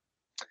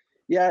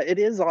 Yeah, it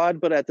is odd,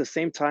 but at the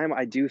same time,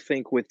 I do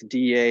think with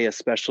DA,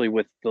 especially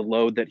with the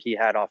load that he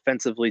had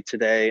offensively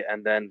today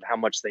and then how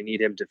much they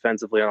need him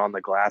defensively on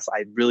the glass,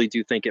 I really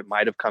do think it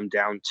might have come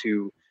down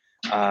to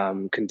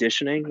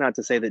conditioning. Not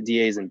to say that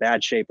DA is in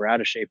bad shape or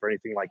out of shape or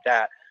anything like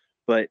that,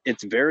 but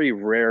it's very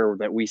rare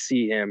that we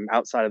see him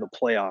outside of the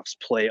playoffs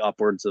play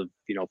upwards of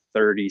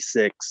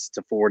 36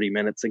 to 40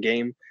 minutes a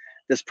game.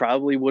 This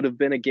probably would have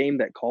been a game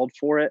that called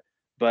for it,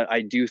 but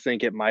I do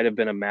think it might have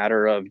been a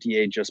matter of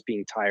DA just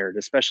being tired,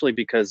 especially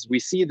because we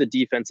see the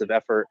defensive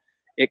effort.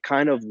 It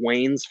kind of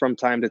wanes from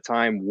time to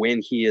time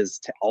when he is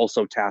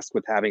also tasked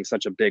with having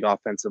such a big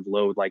offensive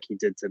load like he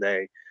did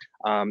today.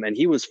 And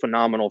he was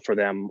phenomenal for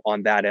them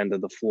on that end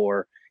of the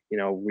floor.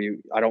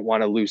 I don't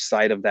want to lose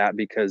sight of that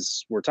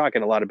because we're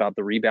talking a lot about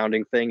the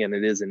rebounding thing and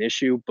it is an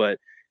issue, but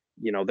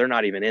they're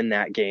not even in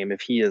that game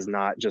if he is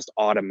not just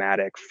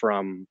automatic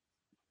from,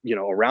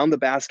 around the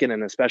basket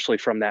and especially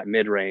from that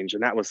mid range.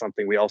 And that was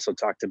something we also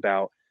talked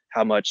about,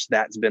 how much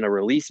that's been a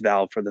release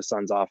valve for the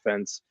Suns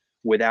offense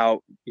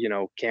without,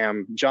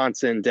 Cam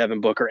Johnson, Devin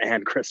Booker,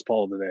 and Chris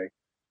Paul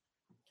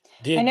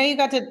today. I know you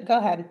got to go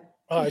ahead.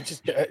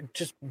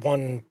 Just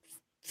one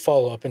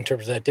follow-up in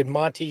terms of that. Did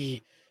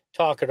Monty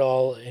talk at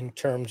all in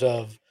terms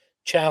of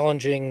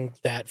challenging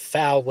that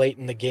foul late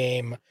in the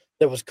game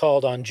that was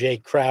called on Jay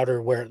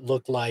Crowder, where it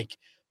looked like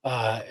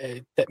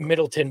that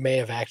Middleton may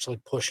have actually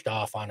pushed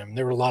off on him?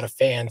 There were a lot of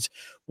fans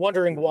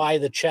wondering why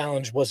the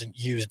challenge wasn't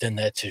used in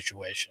that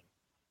situation.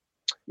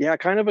 Yeah,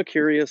 kind of a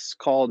curious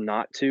call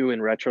not to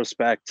in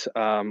retrospect.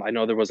 I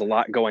know there was a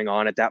lot going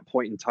on at that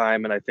point in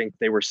time, and I think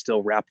they were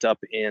still wrapped up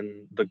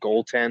in the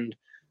goaltend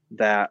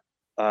that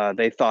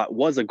they thought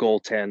was a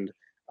goaltend.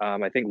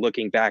 I think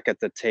looking back at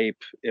the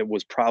tape, it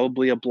was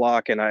probably a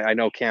block. And I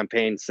know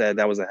Campaign said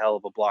that was a hell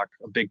of a block,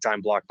 a big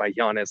time block by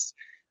Giannis.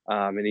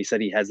 And he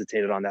said he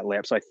hesitated on that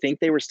layup. So I think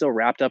they were still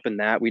wrapped up in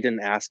that. We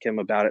didn't ask him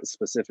about it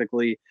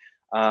specifically.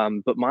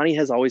 But Monty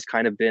has always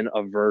kind of been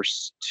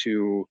averse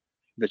to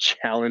the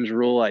challenge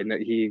rule. I know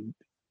he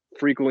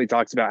frequently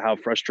talks about how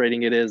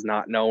frustrating it is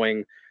not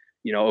knowing,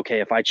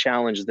 okay, if I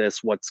challenge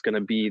this, what's going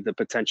to be the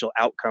potential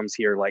outcomes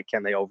here? Like,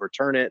 can they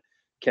overturn it?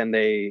 Can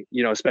they,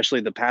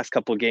 especially the past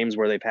couple of games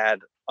where they've had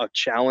a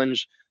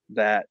challenge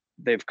that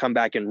they've come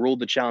back and ruled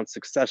the challenge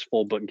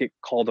successful, but get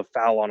called a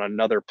foul on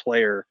another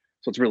player.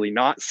 So it's really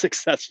not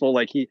successful.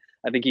 Like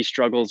I think he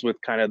struggles with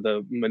kind of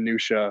the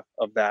minutia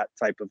of that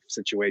type of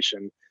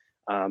situation.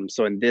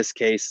 So in this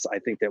case, I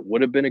think that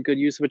would have been a good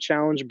use of a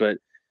challenge, but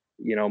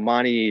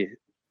Monty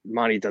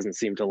doesn't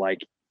seem to like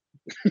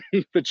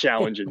the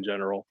challenge in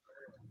general.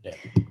 Yeah.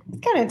 It's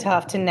kind of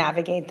tough to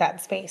navigate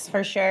that space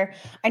for sure.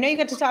 I know you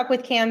got to talk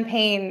with Cam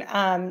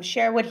Payne,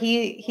 share what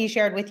he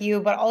shared with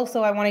you, but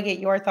also I want to get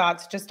your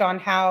thoughts just on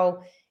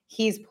how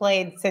he's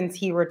played since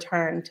he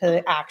returned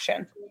to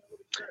action.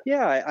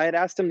 Yeah, I had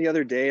asked him the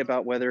other day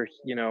about whether,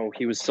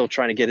 he was still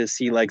trying to get his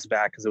sea legs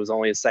back because it was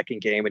only his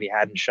second game and he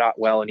hadn't shot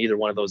well in either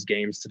one of those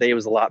games. Today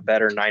was a lot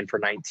better, 9 for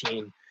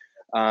 19.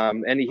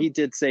 And he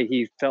did say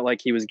he felt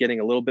like he was getting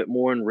a little bit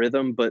more in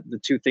rhythm, but the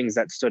two things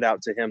that stood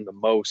out to him the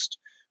most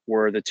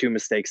were the two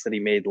mistakes that he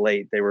made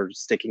late. They were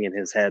sticking in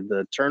his head,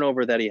 the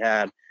turnover that he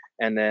had,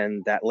 and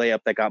then that layup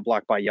that got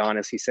blocked by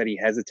Giannis. He said he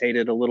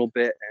hesitated a little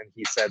bit, and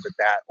he said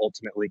that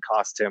ultimately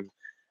cost him.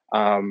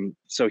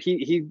 So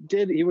he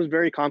was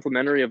very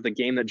complimentary of the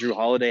game that Jrue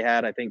Holiday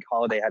had. I think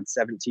Holiday had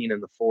 17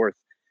 in the fourth.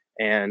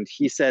 And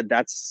he said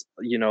that's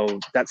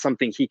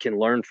something he can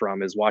learn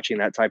from, is watching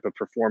that type of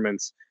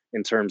performance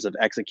in terms of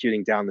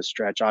executing down the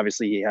stretch.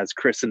 Obviously, he has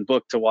Chris and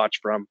Book to watch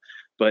from,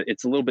 but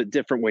it's a little bit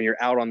different when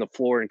you're out on the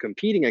floor and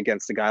competing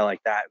against a guy like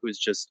that who's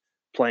just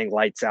playing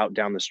lights out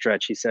down the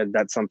stretch. He said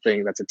that's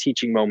a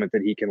teaching moment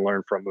that he can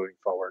learn from moving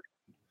forward.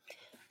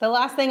 The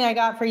last thing I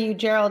got for you,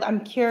 Gerald, I'm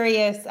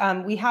curious.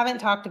 We haven't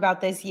talked about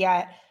this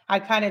yet. I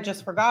kind of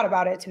just forgot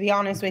about it, to be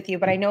honest with you,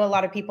 but I know a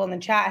lot of people in the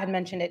chat had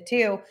mentioned it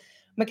too.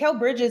 Mikal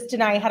Bridges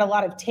tonight had a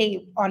lot of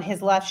tape on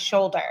his left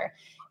shoulder.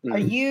 Are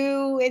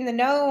you in the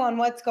know on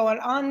what's going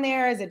on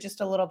there? Is it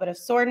just a little bit of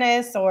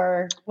soreness,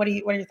 or what are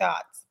your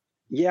thoughts?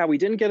 Yeah, we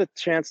didn't get a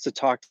chance to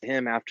talk to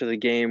him after the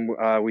game.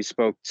 We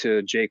spoke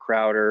to Jay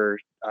Crowder,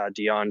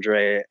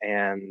 DeAndre,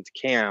 and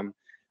Cam.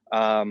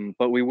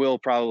 But we will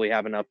probably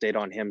have an update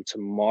on him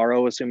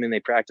tomorrow, assuming they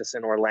practice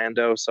in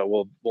Orlando. So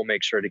we'll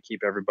make sure to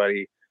keep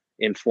everybody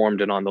informed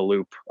and on the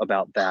loop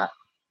about that.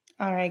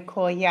 All right,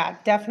 cool. Yeah,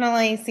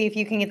 definitely see if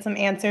you can get some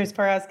answers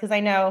for us, because I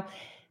know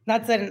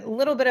that's a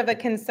little bit of a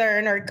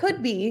concern, or it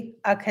could be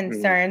a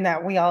concern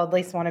that we all at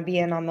least want to be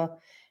in on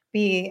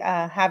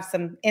have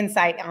some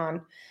insight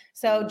on.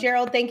 So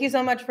Gerald, thank you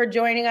so much for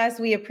joining us.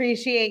 We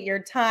appreciate your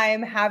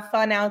time. Have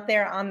fun out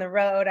there on the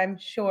road. I'm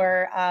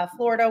sure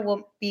Florida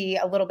will be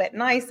a little bit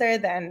nicer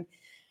than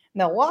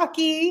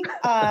Milwaukee.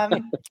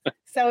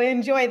 So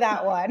enjoy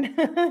that one.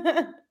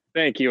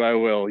 Thank you. I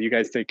will. You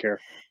guys take care.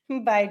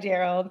 Bye,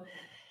 Gerald.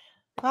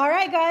 All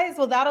right, guys.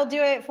 Well, that'll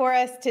do it for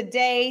us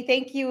today.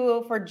 Thank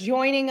you for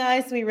joining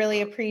us. We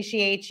really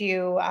appreciate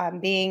you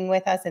being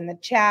with us in the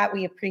chat.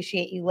 We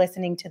appreciate you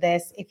listening to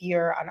this. If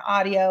you're on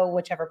audio,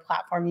 whichever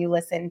platform you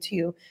listen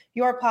to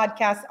your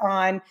podcast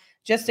on,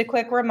 just a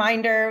quick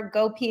reminder,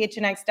 go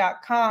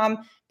phnx.com,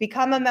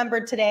 become a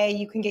member today.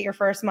 You can get your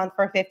first month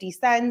for 50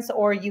 cents,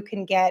 or you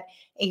can get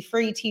a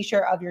free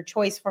t-shirt of your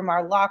choice from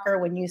our locker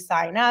when you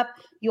sign up.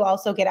 You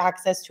also get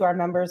access to our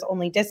members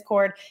only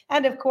Discord.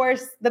 And of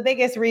course, the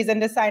biggest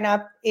reason to sign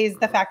up is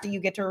the fact that you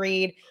get to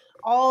read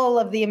all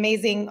of the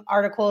amazing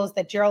articles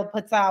that Gerald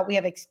puts out. We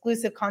have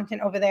exclusive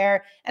content over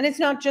there. And it's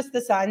not just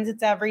the Suns,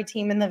 it's every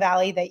team in the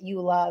Valley that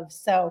you love.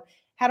 So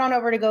head on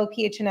over to Go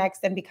PHNX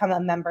and become a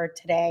member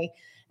today.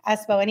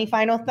 Espo, any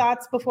final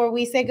thoughts before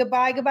we say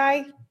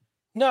goodbye?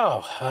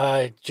 No,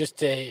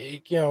 just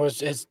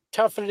as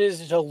tough as it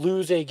is to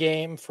lose a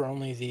game for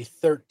only the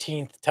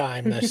 13th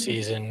time this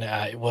season,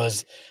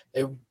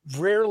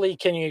 rarely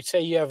can you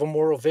say you have a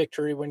moral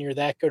victory when you're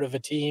that good of a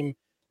team.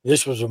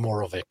 This was a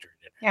moral victory.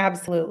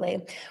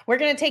 Absolutely. We're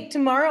going to take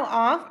tomorrow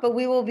off, but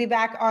we will be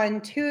back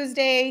on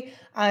Tuesday,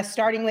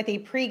 starting with a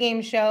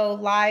pregame show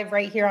live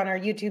right here on our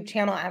YouTube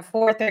channel at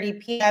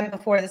 4:30 p.m.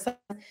 before the Suns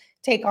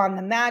take on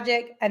the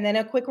Magic. And then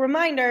a quick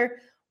reminder,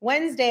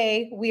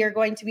 Wednesday, we are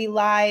going to be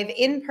live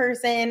in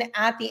person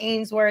at the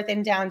Ainsworth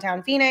in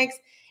downtown Phoenix.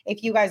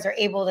 If you guys are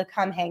able to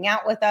come hang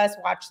out with us,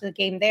 watch the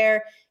game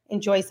there,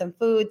 enjoy some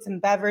food, some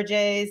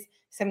beverages,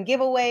 some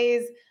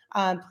giveaways,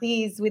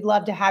 please, we'd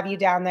love to have you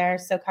down there.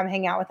 So come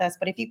hang out with us.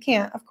 But if you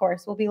can't, of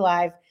course, we'll be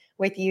live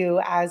with you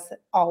as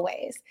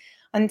always.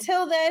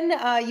 Until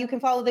then, you can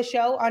follow the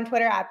show on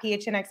Twitter at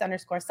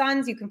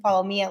PHNX_Suns. You can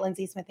follow me at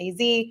Lindsay Smith AZ.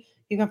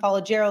 You can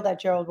follow Gerald at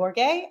Gerald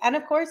Bourget. And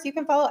of course, you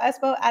can follow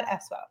Espo at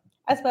Espo.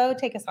 Espo,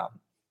 take us home.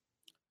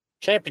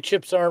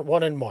 Championships aren't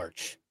won in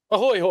March.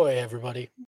 Ahoy, hoy, everybody.